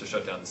user wants to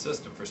shut down the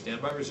system. For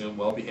standby resume,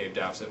 well-behaved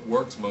apps, it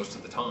works most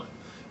of the time.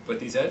 But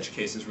these edge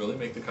cases really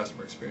make the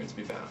customer experience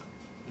be bad.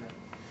 Yeah.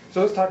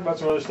 So let's talk about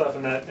some other stuff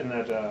in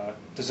that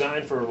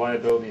design for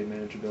reliability and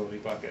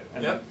manageability bucket.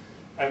 And yep.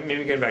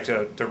 Maybe getting back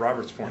to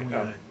Robert's point.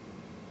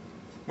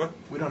 What?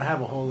 We don't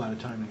have a whole lot of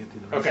time to get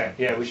through the rest. Okay,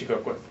 yeah, we should go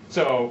quick.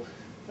 So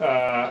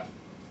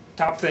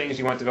top things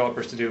you want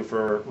developers to do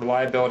for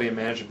reliability and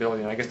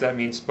manageability, and I guess that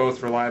means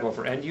both reliable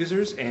for end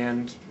users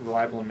and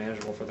reliable and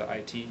manageable for the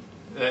IT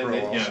pro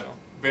also. Yeah,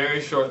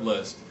 very short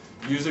list.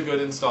 Use a good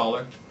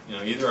installer, you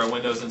know, either our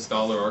Windows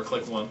installer or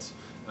Click Once.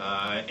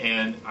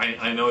 And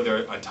I know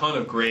there are a ton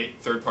of great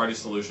third-party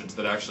solutions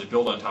that actually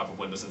build on top of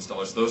Windows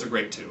installers. Those are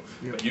great too.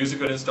 Yep. But use a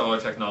good installer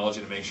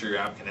technology to make sure your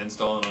app can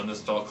install and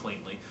uninstall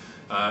cleanly.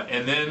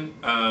 And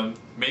then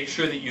make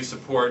sure that you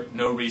support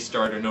no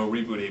restart or no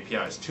reboot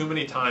APIs. Too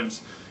many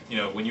times, you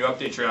know, when you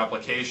update your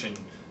application,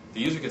 the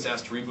user gets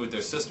asked to reboot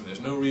their system.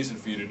 There's no reason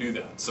for you to do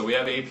that. So we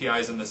have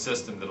APIs in the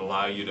system that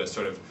allow you to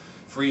sort of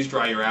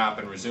freeze-dry your app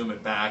and resume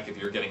it back if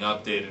you're getting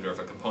updated or if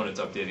a component's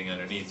updating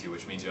underneath you,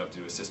 which means you have to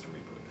do a system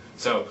reboot.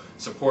 So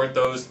support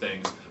those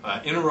things.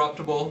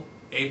 Interruptible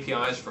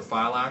APIs for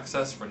file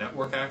access, for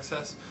network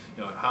access.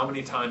 You know, how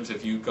many times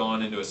have you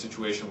gone into a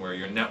situation where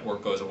your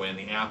network goes away and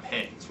the app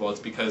hangs? Well, it's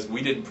because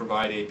we didn't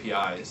provide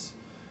APIs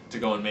to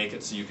go and make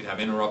it so you could have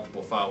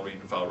interruptible file read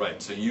and file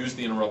write. So use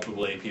the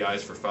interruptible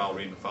APIs for file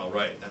read and file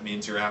write. That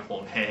means your app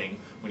won't hang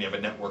when you have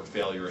a network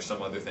failure or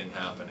some other thing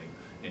happening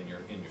in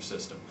your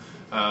system.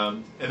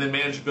 And then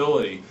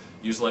manageability.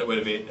 Use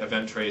lightweight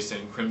event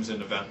tracing,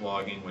 Crimson event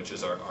logging, which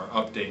is our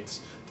updates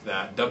to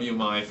that.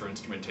 WMI for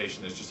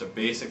instrumentation. There's just a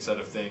basic set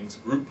of things.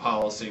 Group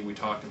policy, we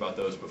talked about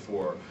those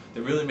before,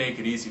 that really make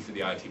it easy for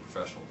the IT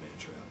professional to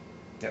manage your app.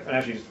 Yeah, and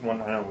actually, just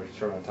one, I know we're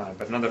short on time,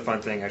 but another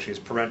fun thing actually is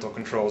parental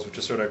controls, which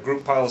is sort of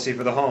group policy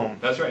for the home.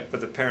 That's right. For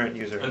the parent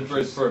user. And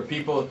for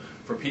people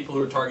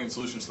who are targeting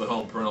solutions to the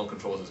home, parental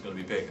controls is going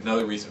to be big.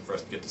 Another reason for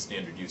us to get to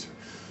standard user.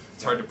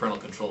 It's hard to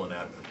parental control an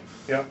admin.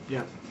 Yeah.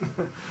 Yeah.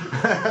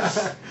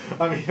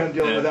 I mean, I'm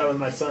dealing with that with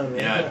my son.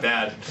 Right? Yeah,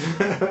 bad.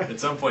 At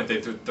some point,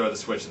 they throw the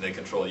switch and they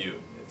control you.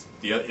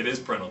 It is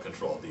parental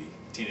control. The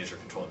teenager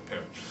controlling the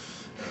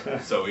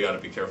parent. So we got to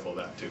be careful of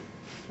that too.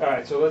 All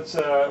right, so let's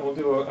we'll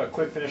do a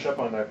quick finish up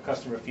on the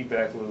customer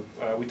feedback loop.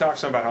 We talked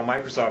some about how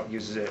Microsoft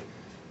uses it.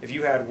 If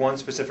you had one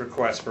specific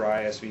request for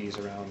ISVs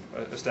around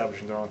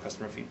establishing their own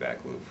customer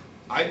feedback loop,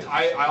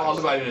 I'll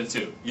divide it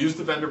into two. Use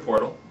the vendor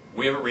portal.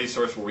 We have a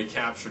resource where we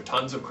capture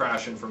tons of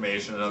crash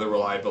information and other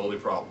reliability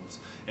problems.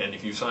 And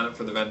if you sign up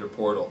for the vendor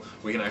portal,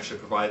 we can actually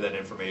provide that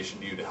information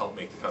to you to help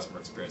make the customer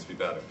experience be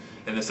better.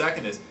 And the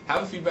second is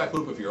have a feedback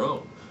loop of your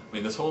own. I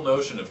mean, this whole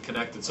notion of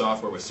connected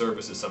software with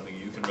service is something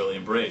you can really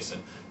embrace,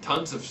 and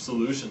tons of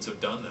solutions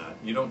have done that.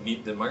 You don't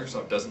need, that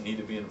Microsoft doesn't need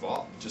to be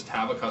involved. Just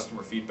have a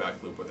customer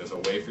feedback loop where there's a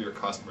way for your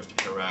customers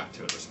to interact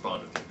to and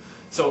respond with you.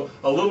 So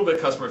a little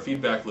bit customer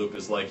feedback loop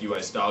is like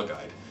UI Style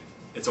Guide.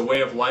 It's a way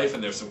of life,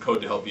 and there's some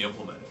code to help you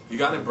implement it. You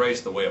got to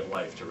embrace the way of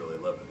life to really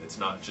live it. It's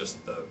not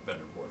just the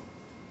vendor portal.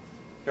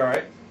 All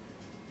right.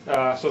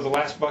 So the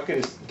last bucket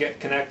is get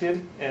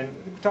connected, and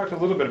we talked a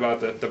little bit about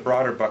the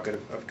broader bucket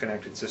of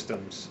connected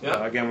systems.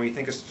 Yeah. Again, when you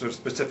think of sort of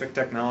specific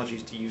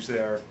technologies to use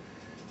there,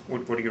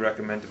 what do you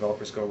recommend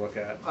developers go look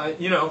at?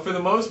 You know, for the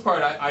most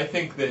part, I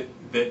think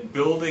that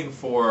building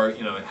for,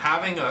 you know,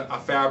 having a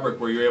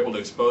fabric where you're able to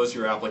expose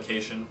your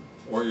application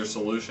or your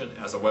solution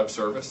as a web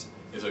service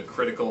is a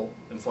critical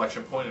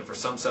inflection point, and for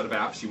some set of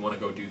apps, you want to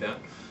go do that.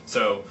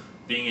 So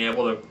being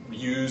able to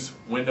use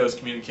Windows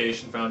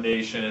Communication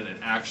Foundation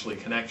and actually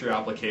connect your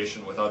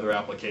application with other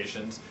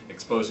applications,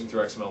 exposing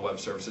through XML web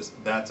services,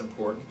 that's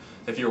important.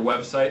 If your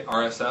website,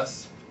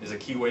 RSS is a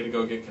key way to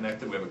go get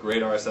connected. We have a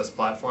great RSS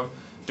platform.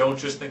 Don't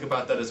just think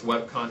about that as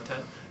web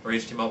content or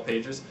HTML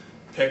pages.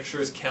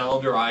 Pictures,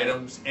 calendar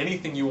items,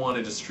 anything you want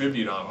to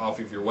distribute off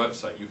of your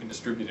website, you can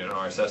distribute in an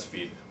RSS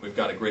feed. We've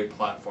got a great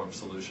platform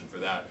solution for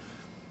that.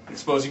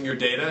 Exposing your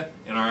data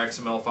in our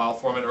XML file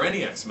format or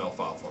any XML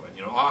file format.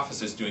 You know,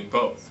 Office is doing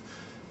both.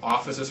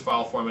 Office's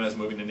file format is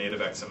moving to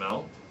native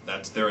XML.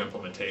 That's their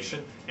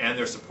implementation. And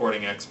they're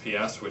supporting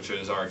XPS, which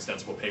is our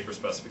extensible paper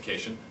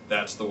specification.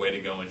 That's the way to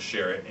go and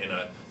share it in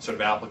a sort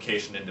of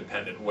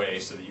application-independent way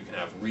so that you can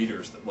have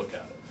readers that look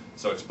at it.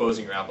 So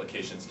exposing your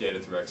application's data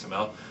through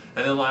XML.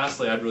 And then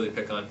lastly, I'd really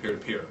pick on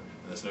peer-to-peer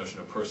and this notion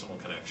of personal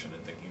connection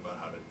and thinking about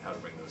how to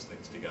bring those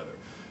things together.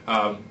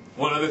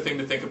 One other thing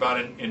to think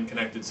about in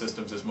connected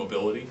systems is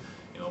mobility.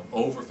 You know,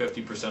 over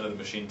 50% of the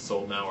machines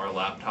sold now are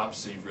laptops,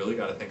 so you've really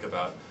got to think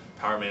about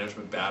power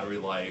management, battery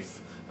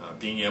life,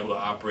 being able to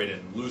operate in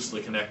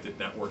loosely connected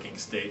networking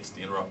states,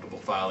 the interruptible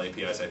file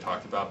APIs I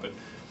talked about. But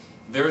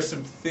there are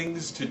some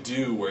things to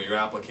do where your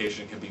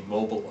application can be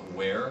mobile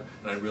aware,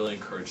 and I really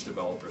encourage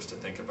developers to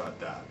think about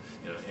that.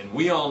 You know, and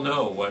we all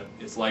know what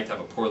it's like to have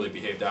a poorly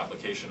behaved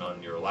application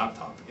on your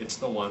laptop. It's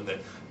the one that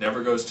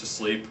never goes to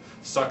sleep,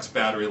 sucks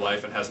battery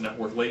life, and has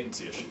network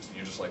latency issues. And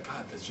you're just like,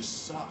 God, this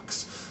just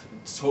sucks.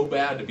 It's so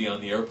bad to be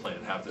on the airplane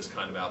and have this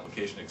kind of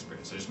application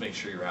experience. So just make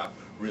sure your app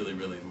really,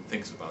 really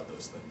thinks about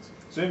those things.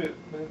 So maybe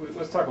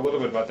let's talk a little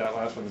bit about that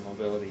last one, the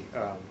mobility.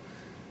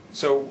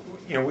 So,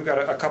 you know, we've got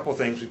a couple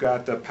things. We've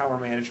got the power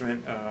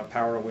management,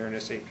 power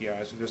awareness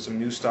APIs. There's some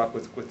new stuff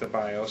with the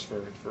BIOS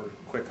for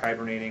quick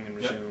hibernating and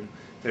resume. Yep.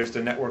 There's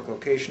the network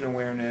location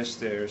awareness.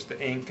 There's the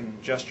ink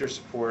and gesture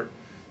support.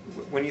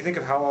 When you think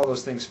of how all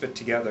those things fit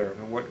together,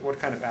 what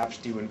kind of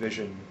apps do you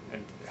envision,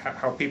 and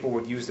how people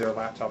would use their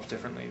laptops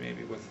differently,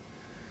 maybe with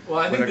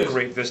a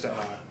great Vista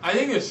app? I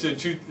think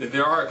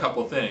there are a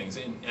couple things,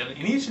 and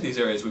in each of these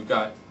areas we've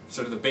got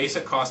sort of the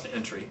basic cost to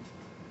entry,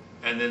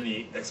 and then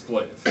the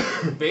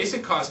exploitive.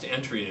 Basic cost to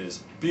entry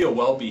is be a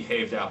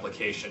well-behaved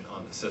application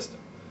on the system.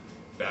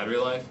 Battery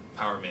life,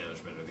 power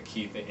management are the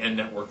key thing, and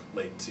network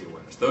latency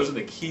awareness. Those are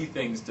the key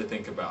things to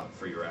think about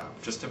for your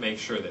app, just to make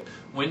sure that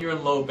when you're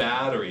in low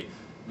battery,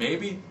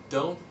 maybe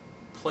don't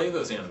play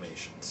those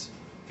animations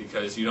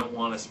because you don't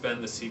want to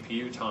spend the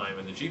CPU time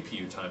and the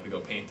GPU time to go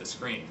paint the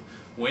screen.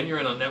 When you're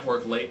in a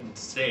network latent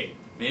state,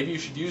 maybe you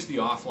should use the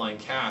offline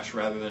cache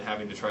rather than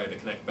having to try to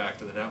connect back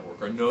to the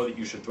network, or know that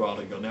you should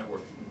throttle your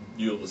network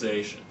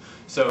utilization.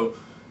 So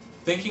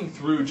thinking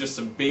through just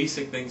some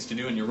basic things to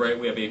do, and you're right,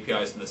 we have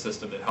APIs in the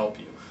system that help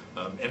you.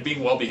 And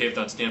being well behaved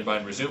on standby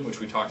and resume, which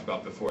we talked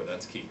about before,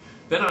 that's key.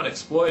 Then on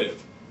exploitive,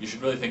 you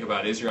should really think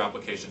about, is your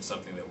application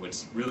something that would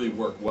really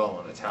work well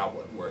on a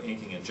tablet, where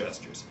inking and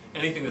gestures.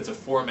 Anything that's a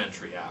form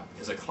entry app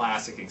is a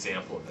classic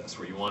example of this,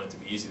 where you want it to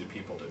be easy to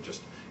people to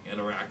just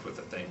interact with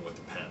the thing with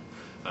the pen.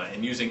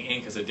 And using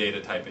ink as a data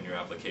type in your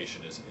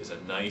application is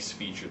a nice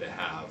feature to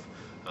have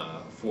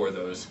for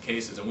those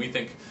cases. And we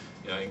think,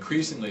 you know,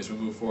 increasingly as we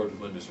move forward with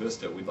Windows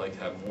Vista, we'd like to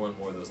have more and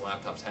more of those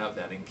laptops have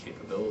that ink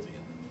capability in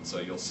them. And so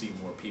you'll see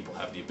more people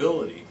have the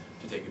ability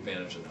to take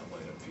advantage of that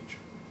light-up feature.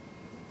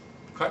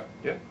 Okay?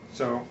 Yeah.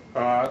 So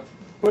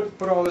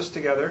put all this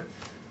together.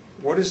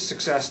 What does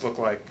success look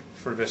like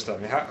for Vista? I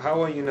mean, how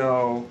will you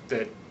know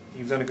that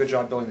you've done a good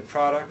job building the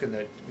product, and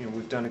that, you know,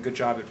 we've done a good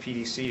job at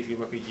PDC if you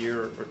look a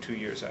year or 2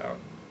 years out?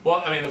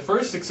 Well, I mean, the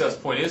first success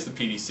point is the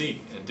PDC,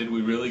 and did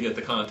we really get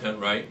the content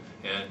right,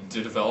 and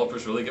do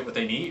developers really get what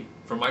they need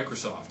from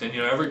Microsoft? And,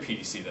 you know, every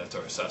PDC, that's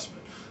our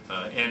assessment.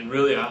 And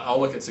really, I'll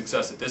look at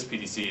success at this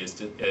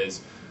PDC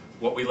as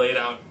what we laid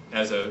out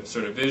as a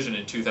sort of vision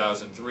in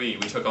 2003.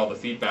 We took all the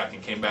feedback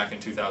and came back in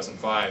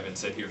 2005 and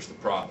said, here's the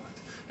product.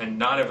 And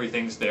not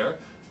everything's there.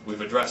 We've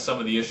addressed some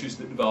of the issues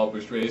that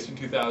developers raised in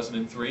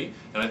 2003,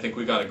 and I think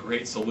we got a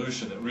great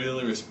solution that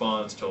really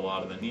responds to a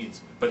lot of the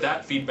needs. But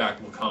that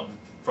feedback will come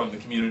from the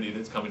community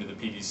that's coming to the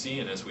PDC,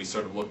 and as we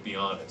sort of look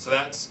beyond it. So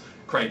that's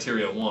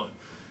criteria 1.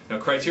 Now,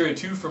 criteria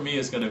 2 for me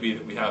is going to be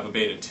that we have a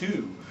beta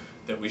 2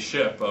 that we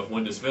ship of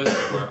Windows Vista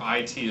where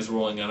IT is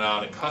rolling it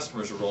out and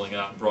customers are rolling it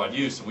out in broad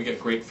use, and we get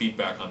great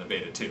feedback on the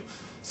beta too.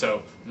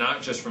 So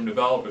not just from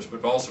developers,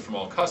 but also from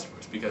all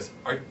customers, because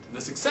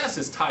the success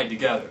is tied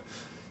together.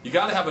 You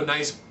got to have a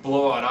nice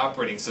blowout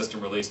operating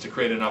system release to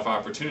create enough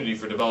opportunity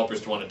for developers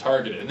to want to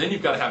target it, and then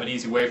you've got to have an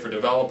easy way for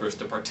developers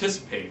to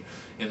participate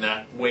in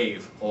that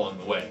wave along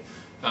the way.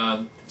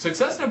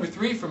 Success number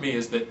 3 for me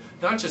is that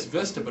not just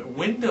Vista, but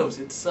Windows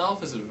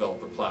itself as a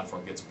developer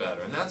platform gets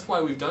better. And that's why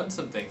we've done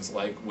some things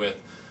like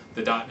with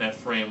the .NET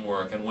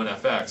framework and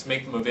WinFX,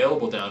 make them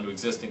available down to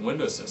existing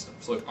Windows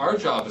systems. Look, our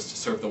job is to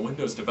serve the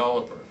Windows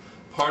developer.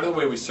 Part of the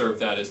way we serve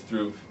that is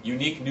through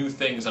unique new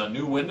things on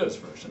new Windows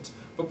versions.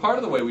 But part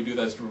of the way we do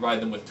that is to provide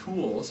them with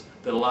tools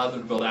that allow them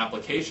to build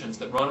applications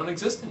that run on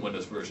existing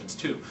Windows versions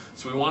too.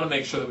 So we want to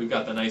make sure that we've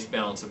got the nice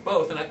balance of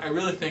both. And I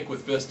really think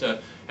with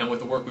Vista and with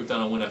the work we've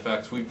done on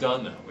WinFX, we've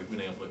done that. We've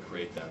been able to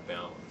create that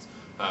balance.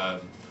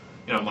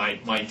 You know,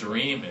 my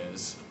dream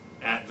is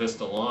at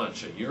Vista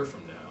launch a year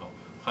from now,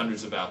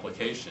 hundreds of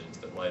applications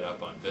that light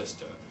up on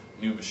Vista,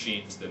 new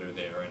machines that are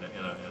there in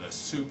a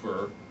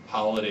super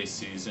holiday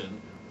season,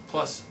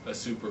 plus a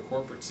super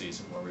corporate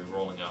season where we're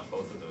rolling out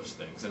both of those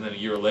things. And then a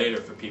year later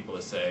for people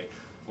to say,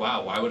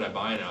 wow, why would I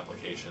buy an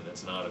application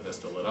that's not a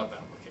Vista lit up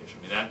application?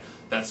 I mean,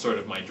 that's sort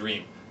of my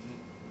dream.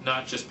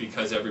 Not just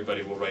because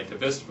everybody will write to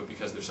Vista, but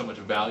because there's so much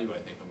value, I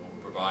think, in what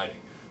we're providing,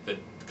 that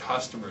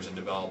customers and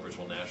developers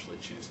will naturally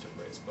choose to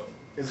embrace both.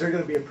 Is there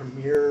going to be a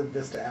premier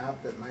Vista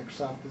app that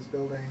Microsoft is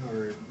building,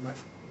 or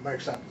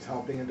Microsoft is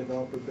helping a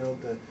developer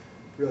build to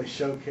really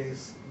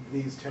showcase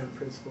these 10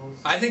 principles?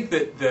 I think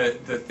that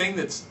the thing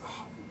that's,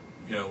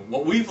 you know,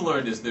 what we've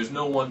learned is there's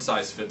no one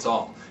size fits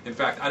all. In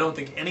fact, I don't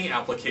think any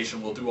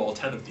application will do all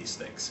 10 of these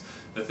things.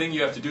 The thing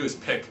you have to do is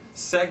pick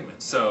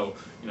segments. So,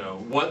 you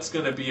know, what's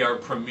going to be our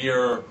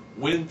premier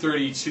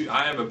Win32?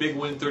 I have a big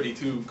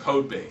Win32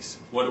 code base.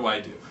 What do I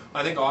do?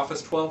 I think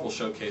Office 12 will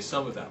showcase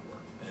some of that work,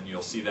 and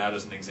you'll see that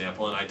as an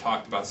example. And I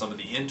talked about some of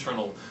the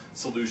internal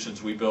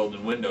solutions we build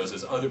in Windows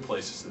as other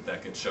places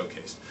that gets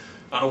showcased.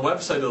 On a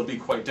website, it'll be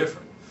quite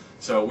different.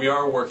 So we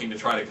are working to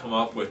try to come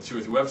up with 2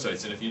 or 3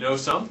 websites, and if you know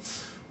some,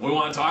 we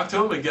want to talk to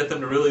them and get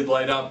them to really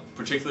light up,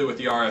 particularly with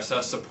the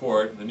RSS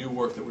support, the new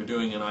work that we're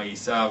doing in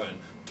IE7,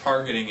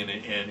 targeting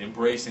and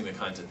embracing the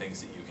kinds of things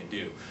that you can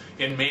do.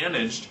 In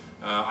managed,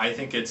 I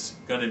think it's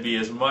going to be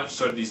as much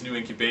sort of these new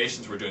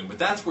incubations we're doing, but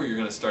that's where you're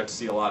going to start to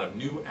see a lot of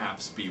new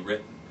apps be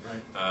written.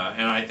 Right.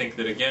 And I think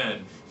that,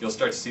 again, you'll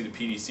start to see the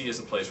PDC as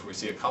a place where we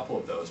see a couple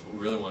of those, but we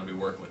really want to be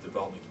working with the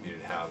development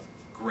community to have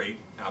great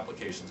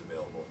applications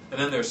available. And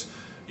then there's,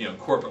 you know,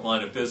 corporate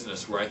line of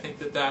business, where I think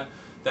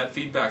that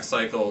feedback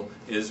cycle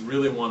is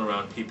really one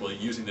around people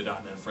using the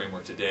 .NET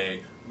framework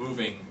today,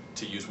 moving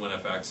to use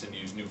WinFX and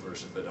use new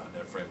versions of the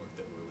 .NET framework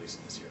that we're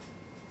releasing this year.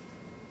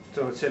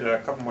 So let's hit a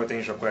couple more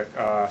things real quick.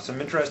 Some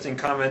interesting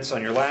comments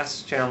on your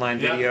last Channel 9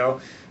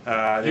 video.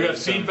 You got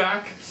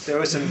feedback? There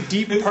was some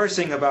deep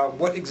parsing about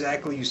what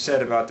exactly you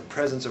said about the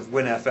presence of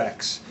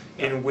WinFX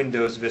in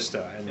Windows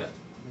Vista. And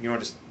you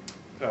want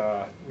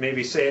to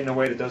maybe say it in a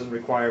way that doesn't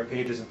require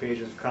pages and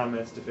pages of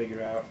comments to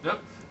figure out.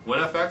 Yep.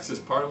 WinFX is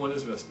part of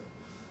Windows Vista.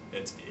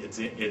 It's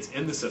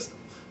in the system.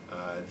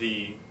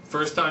 The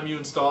first time you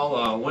install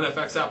a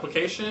WinFX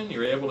application,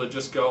 you're able to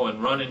just go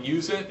and run and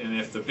use it, and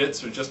if the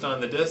bits are just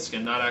on the disk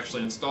and not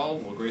actually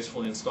installed, we'll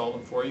gracefully install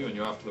them for you and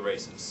you're off to the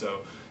races.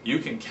 So you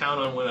can count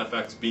on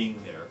WinFX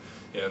being there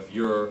if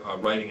you're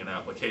writing an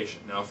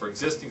application. Now for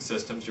existing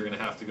systems, you're going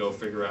to have to go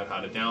figure out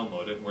how to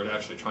download it, and we're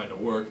actually trying to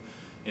work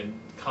in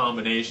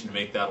combination to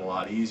make that a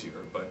lot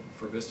easier, but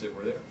for Vista,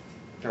 we're there.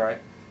 All right.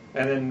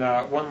 And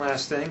then one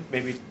last thing,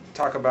 maybe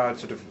talk about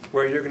sort of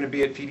where you're going to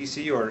be at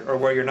PDC or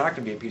where you're not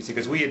going to be at PDC,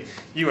 because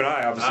you and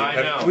I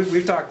obviously,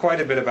 we've talked quite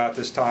a bit about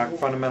this talk,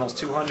 Fundamentals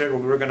 200, where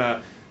we were going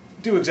to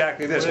do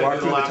exactly this, walk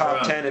through the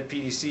top 10 at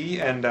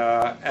PDC, and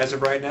as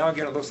of right now,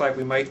 again, it looks like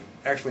we might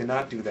actually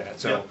not do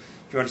that. So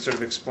if you want to sort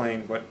of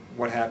explain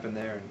what happened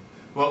there.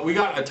 Well, we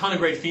got a ton of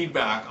great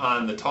feedback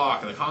on the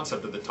talk and the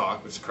concept of the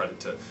talk, which is credit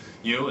to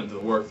you and to the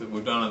work that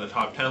we've done on the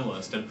top 10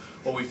 list. And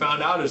what we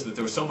found out is that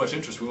there was so much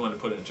interest, we wanted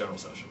to put it in a general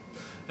session.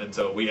 And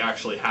so we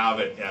actually have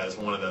it as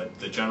one of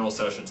the general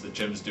sessions that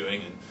Jim's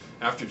doing. And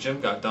after Jim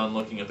got done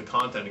looking at the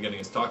content and getting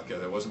his talk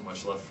together, there wasn't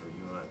much left for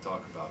you and I to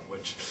talk about,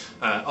 which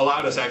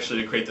allowed us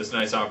actually to create this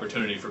nice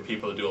opportunity for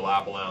people to do a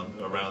lap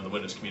around the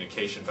Windows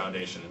Communication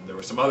Foundation. And there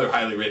were some other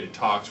highly rated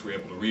talks we were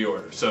able to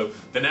reorder. So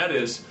the net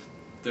is,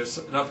 there's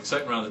enough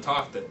excitement around the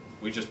talk that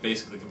we just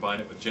basically combine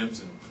it with Jim's,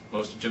 and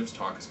most of Jim's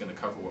talk is going to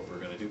cover what we're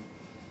going to do.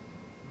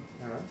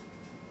 All right.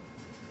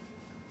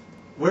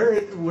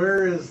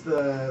 Where is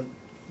the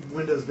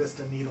Windows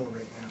Vista needle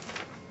right now?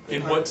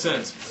 In what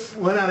sense?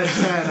 1 out of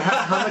 10.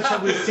 How much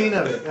have we seen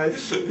of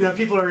it? You know,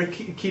 people are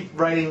keep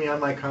writing me on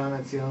my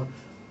comments. You know,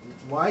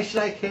 why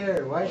should I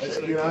care? Why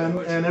should you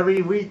know? And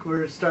every week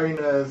we're starting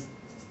to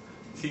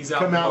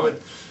come out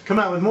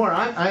with more.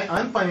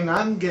 I'm finding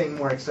I'm getting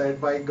more excited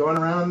by going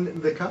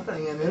around the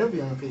company and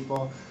interviewing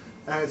people.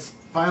 And it's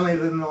finally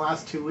in the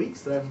last 2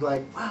 weeks that I've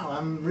like, wow,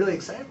 I'm really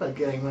excited about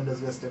getting Windows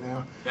Vista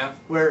now. Yeah.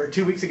 Where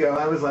 2 weeks ago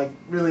I was like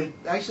really,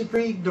 actually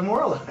pretty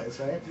demoralized,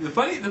 right? The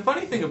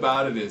funny thing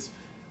about it is,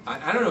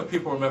 I don't know if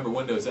people remember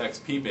Windows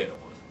XP Beta 1,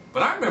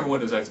 but I remember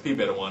Windows XP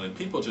Beta 1, and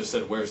people just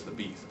said, where's the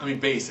beef? I mean,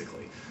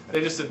 basically.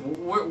 They just said,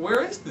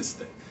 where is this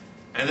thing?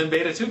 And then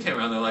Beta 2 came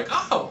around, they're like,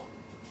 oh,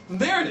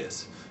 there it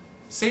is.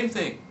 Same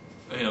thing.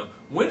 You know,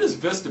 Windows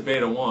Vista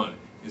Beta 1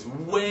 is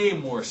way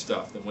more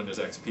stuff than Windows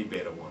XP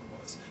Beta 1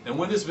 was. And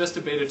Windows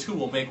Vista Beta 2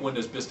 will make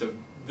Windows Vista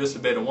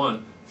Beta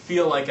 1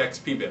 feel like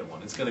XP Beta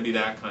 1. It's going to be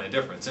that kind of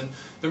difference. And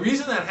the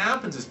reason that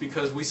happens is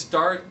because we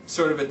start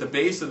sort of at the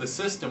base of the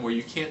system where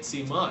you can't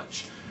see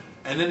much.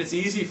 And then it's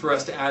easy for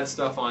us to add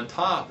stuff on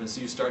top, and so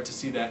you start to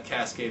see that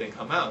cascade and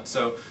come out.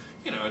 So,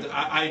 you know,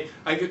 I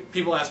get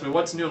people ask me,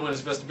 what's new in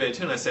Windows Vista Beta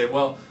 2? And I say,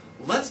 well,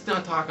 let's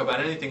not talk about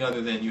anything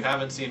other than you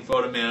haven't seen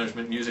photo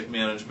management, music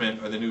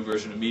management, or the new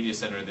version of Media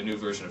Center, or the new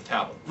version of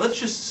Tablet. Let's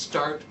just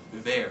start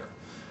there.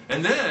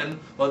 And then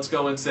let's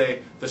go and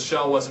say the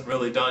shell wasn't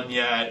really done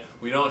yet,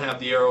 we don't have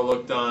the arrow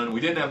look done, we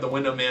didn't have the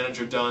window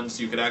manager done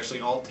so you could actually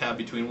alt-tab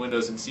between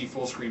windows and see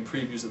full screen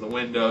previews of the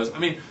windows. I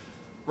mean,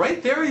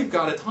 right there you've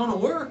got a ton of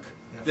work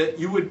that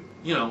you would,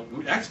 you know,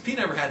 XP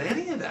never had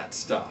any of that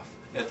stuff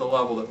at the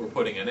level that we're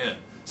putting it in.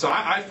 So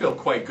I feel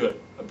quite good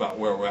about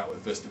where we're at with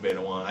Vista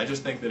Beta 1. I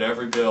just think that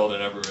every build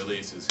and every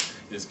release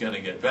is going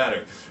to get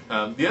better.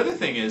 The other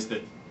thing is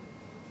that,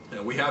 you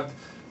know, we have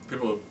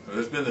people,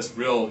 there's been this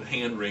real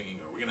hand-wringing,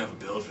 are we going to have a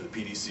build for the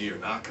PDC or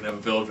not going to have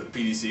a build for the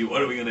PDC?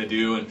 What are we going to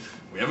do? And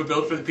we have a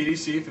build for the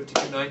PDC,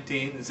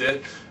 5219 is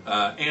it.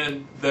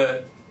 And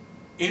the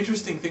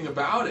interesting thing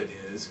about it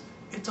is,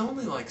 it's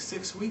only like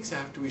 6 weeks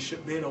after we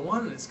ship Beta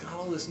 1 and it's got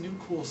all this new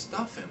cool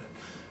stuff in it.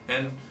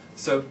 And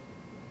so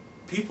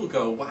people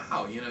go,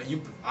 wow, you know,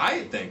 I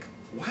think,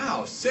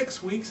 wow,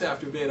 6 weeks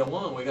after Beta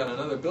 1 we got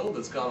another build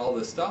that's got all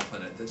this stuff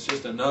in it. That's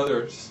just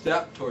another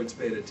step towards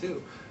Beta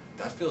 2.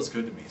 That feels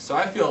good to me. So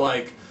I feel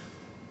like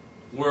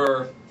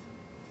we're,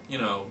 you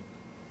know,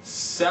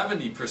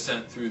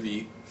 70% through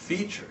the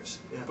features,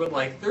 but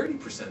like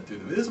 30% through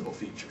the visible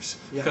features.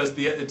 Because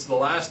it's the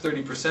last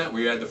 30%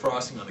 where you add the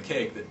frosting on the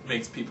cake that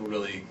makes people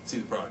really see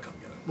the product come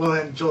together. Well,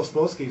 and Joel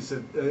Spolsky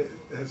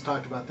has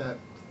talked about that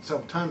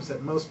several times,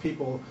 that most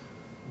people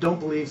don't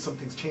believe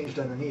something's changed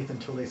underneath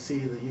until they see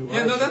the UI.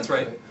 Yeah, no, that's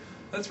right.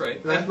 That's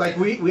right. Like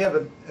we have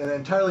an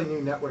entirely new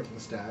networking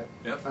stack.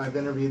 Yep. I've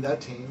interviewed that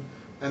team.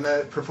 And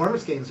the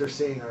performance gains they're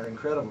seeing are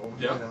incredible.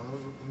 Yep. You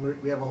know,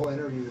 we have a whole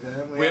interview with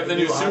them. We have the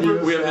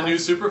new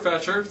super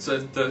fetcher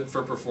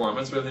for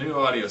performance. We have the new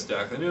audio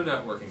stack, the new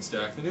networking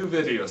stack, the new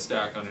video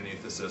stack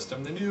underneath the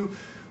system, the new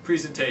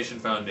presentation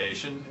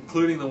foundation,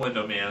 including the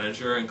window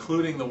manager,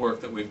 including the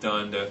work that we've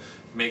done to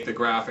make the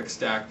graphics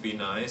stack be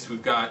nice.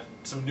 We've got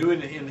some new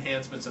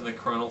enhancements in the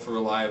kernel for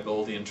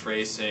reliability and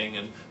tracing,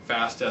 and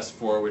fast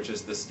S4, which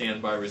is the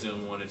standby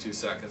resume 1 to 2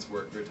 seconds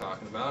work we were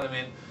talking about. I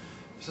mean,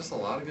 there's just a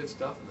lot of good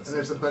stuff in this. And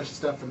there's a bunch of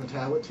stuff from the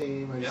tablet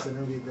team. I just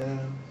interviewed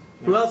them.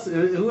 Yeah.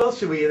 Who else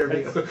should we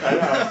interview?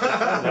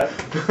 I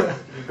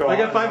know. I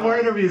got 5 more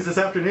interviews this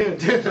afternoon.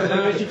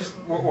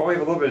 We'll wait a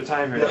little bit of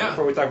time here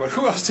before we talk about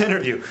who else to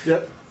interview.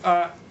 Yep.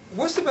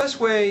 What's the best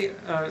way?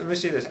 Let me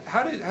say this: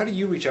 how do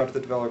you reach out to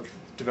the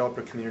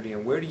developer community,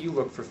 and where do you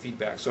look for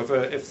feedback? So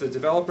if the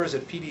developers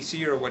at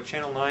PDC or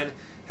Channel 9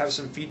 have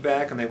some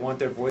feedback and they want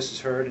their voices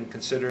heard and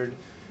considered,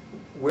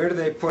 where do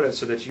they put it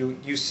so that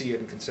you see it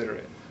and consider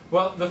it?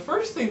 Well, the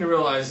first thing to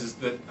realize is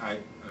that I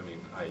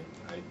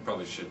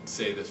probably shouldn't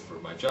say this for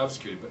my job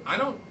security, but I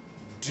don't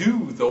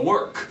do the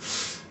work.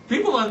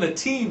 People on the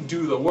team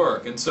do the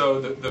work, and so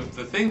the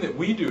thing that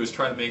we do is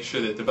try to make sure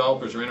that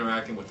developers are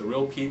interacting with the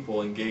real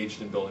people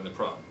engaged in building the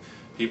product.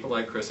 People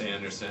like Chris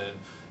Anderson,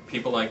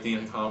 people like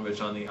Dean Hakonovich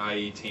on the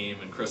IE team,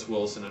 and Chris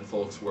Wilson and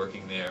folks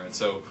working there. And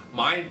so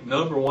my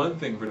 #1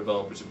 thing for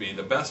developers would be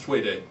the best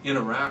way to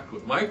interact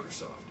with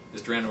Microsoft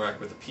is to interact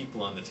with the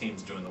people on the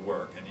teams doing the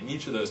work. And in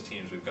each of those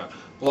teams we've got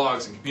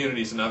blogs and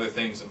communities and other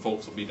things, and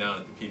folks will be down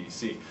at the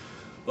PDC.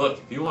 Look,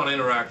 if you want to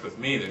interact with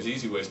me, there's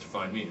easy ways to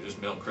find me. You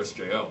just mail Chris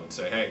J.O. and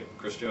say, hey,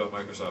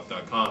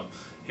 chrisjo@microsoft.com,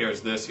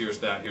 here's this, here's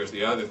that, here's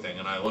the other thing,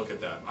 and I look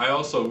at that. I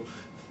also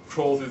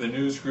troll through the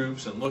news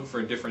groups and look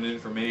for different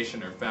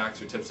information or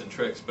facts or tips and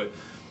tricks, but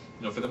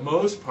you know, for the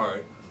most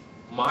part,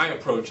 my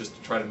approach is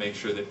to try to make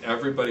sure that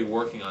everybody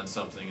working on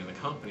something in the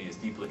company is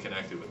deeply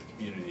connected with the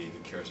community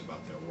that cares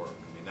about their work.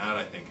 I mean, that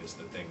I think is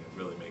the thing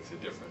that really makes a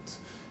difference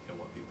in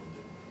what people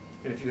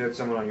do. And if you had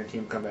someone on your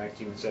team come back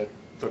to you and said,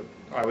 look,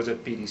 I was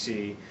at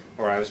PDC,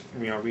 or I was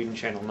reading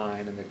Channel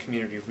 9, and the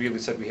community really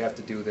said we have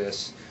to do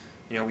this,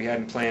 you know, we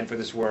hadn't planned for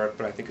this work,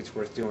 but I think it's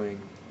worth doing,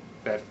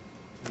 that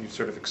you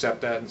sort of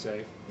accept that and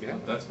say, yeah.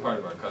 That's part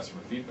of our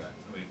customer feedback.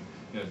 I mean,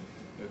 you know,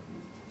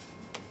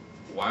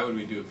 why would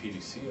we do a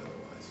PDC otherwise?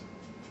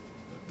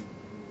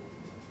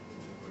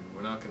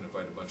 We're not going to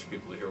invite a bunch of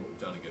people to hear what we've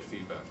done and get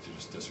feedback to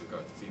just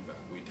disregard the feedback.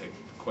 We take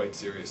it quite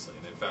seriously.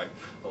 And in fact,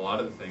 a lot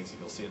of the things that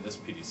you'll see in this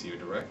PDC are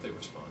directly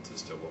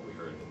responses to what we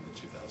heard in the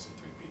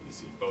 2003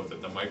 PDC, both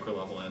at the micro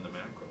level and the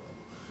macro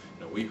level.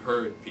 You know, we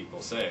heard people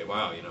say,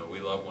 wow, you know, we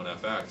love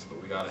WinFX, but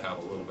we got to have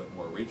a little bit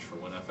more reach for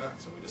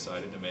WinFX, and we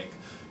decided to make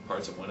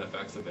parts of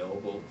WinFX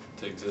available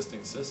to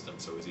existing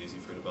systems, so it was easy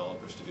for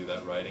developers to do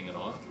that writing and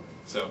authoring.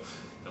 So,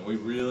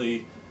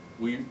 and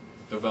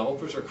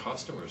developers are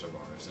customers of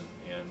ours,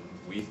 and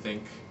we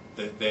think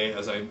that they,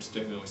 as when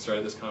we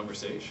started this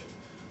conversation,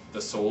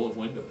 the soul of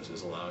Windows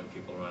is allowing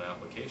people to run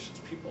applications.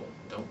 People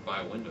don't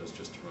buy Windows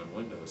just to run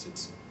Windows.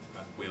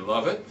 We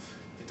love it.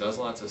 It does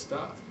lots of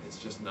stuff. It's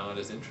just not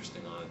as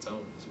interesting on its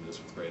own as it is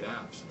with great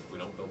apps. And if we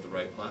don't build the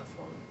right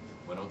platform,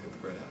 we don't get the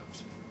great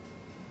apps.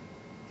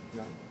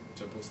 Yeah.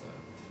 Simple as that.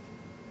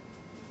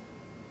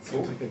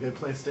 Seems like a good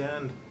place to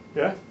end.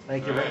 Yeah.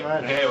 Thank you All very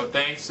right. much. Hey, well,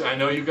 thanks. I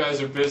know you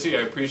guys are busy.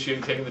 I appreciate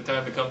you taking the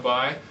time to come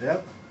by.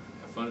 Yep.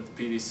 Have fun at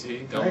the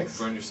PDC. Don't Thanks.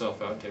 burn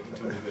yourself out taking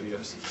too many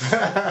videos.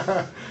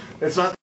 It's not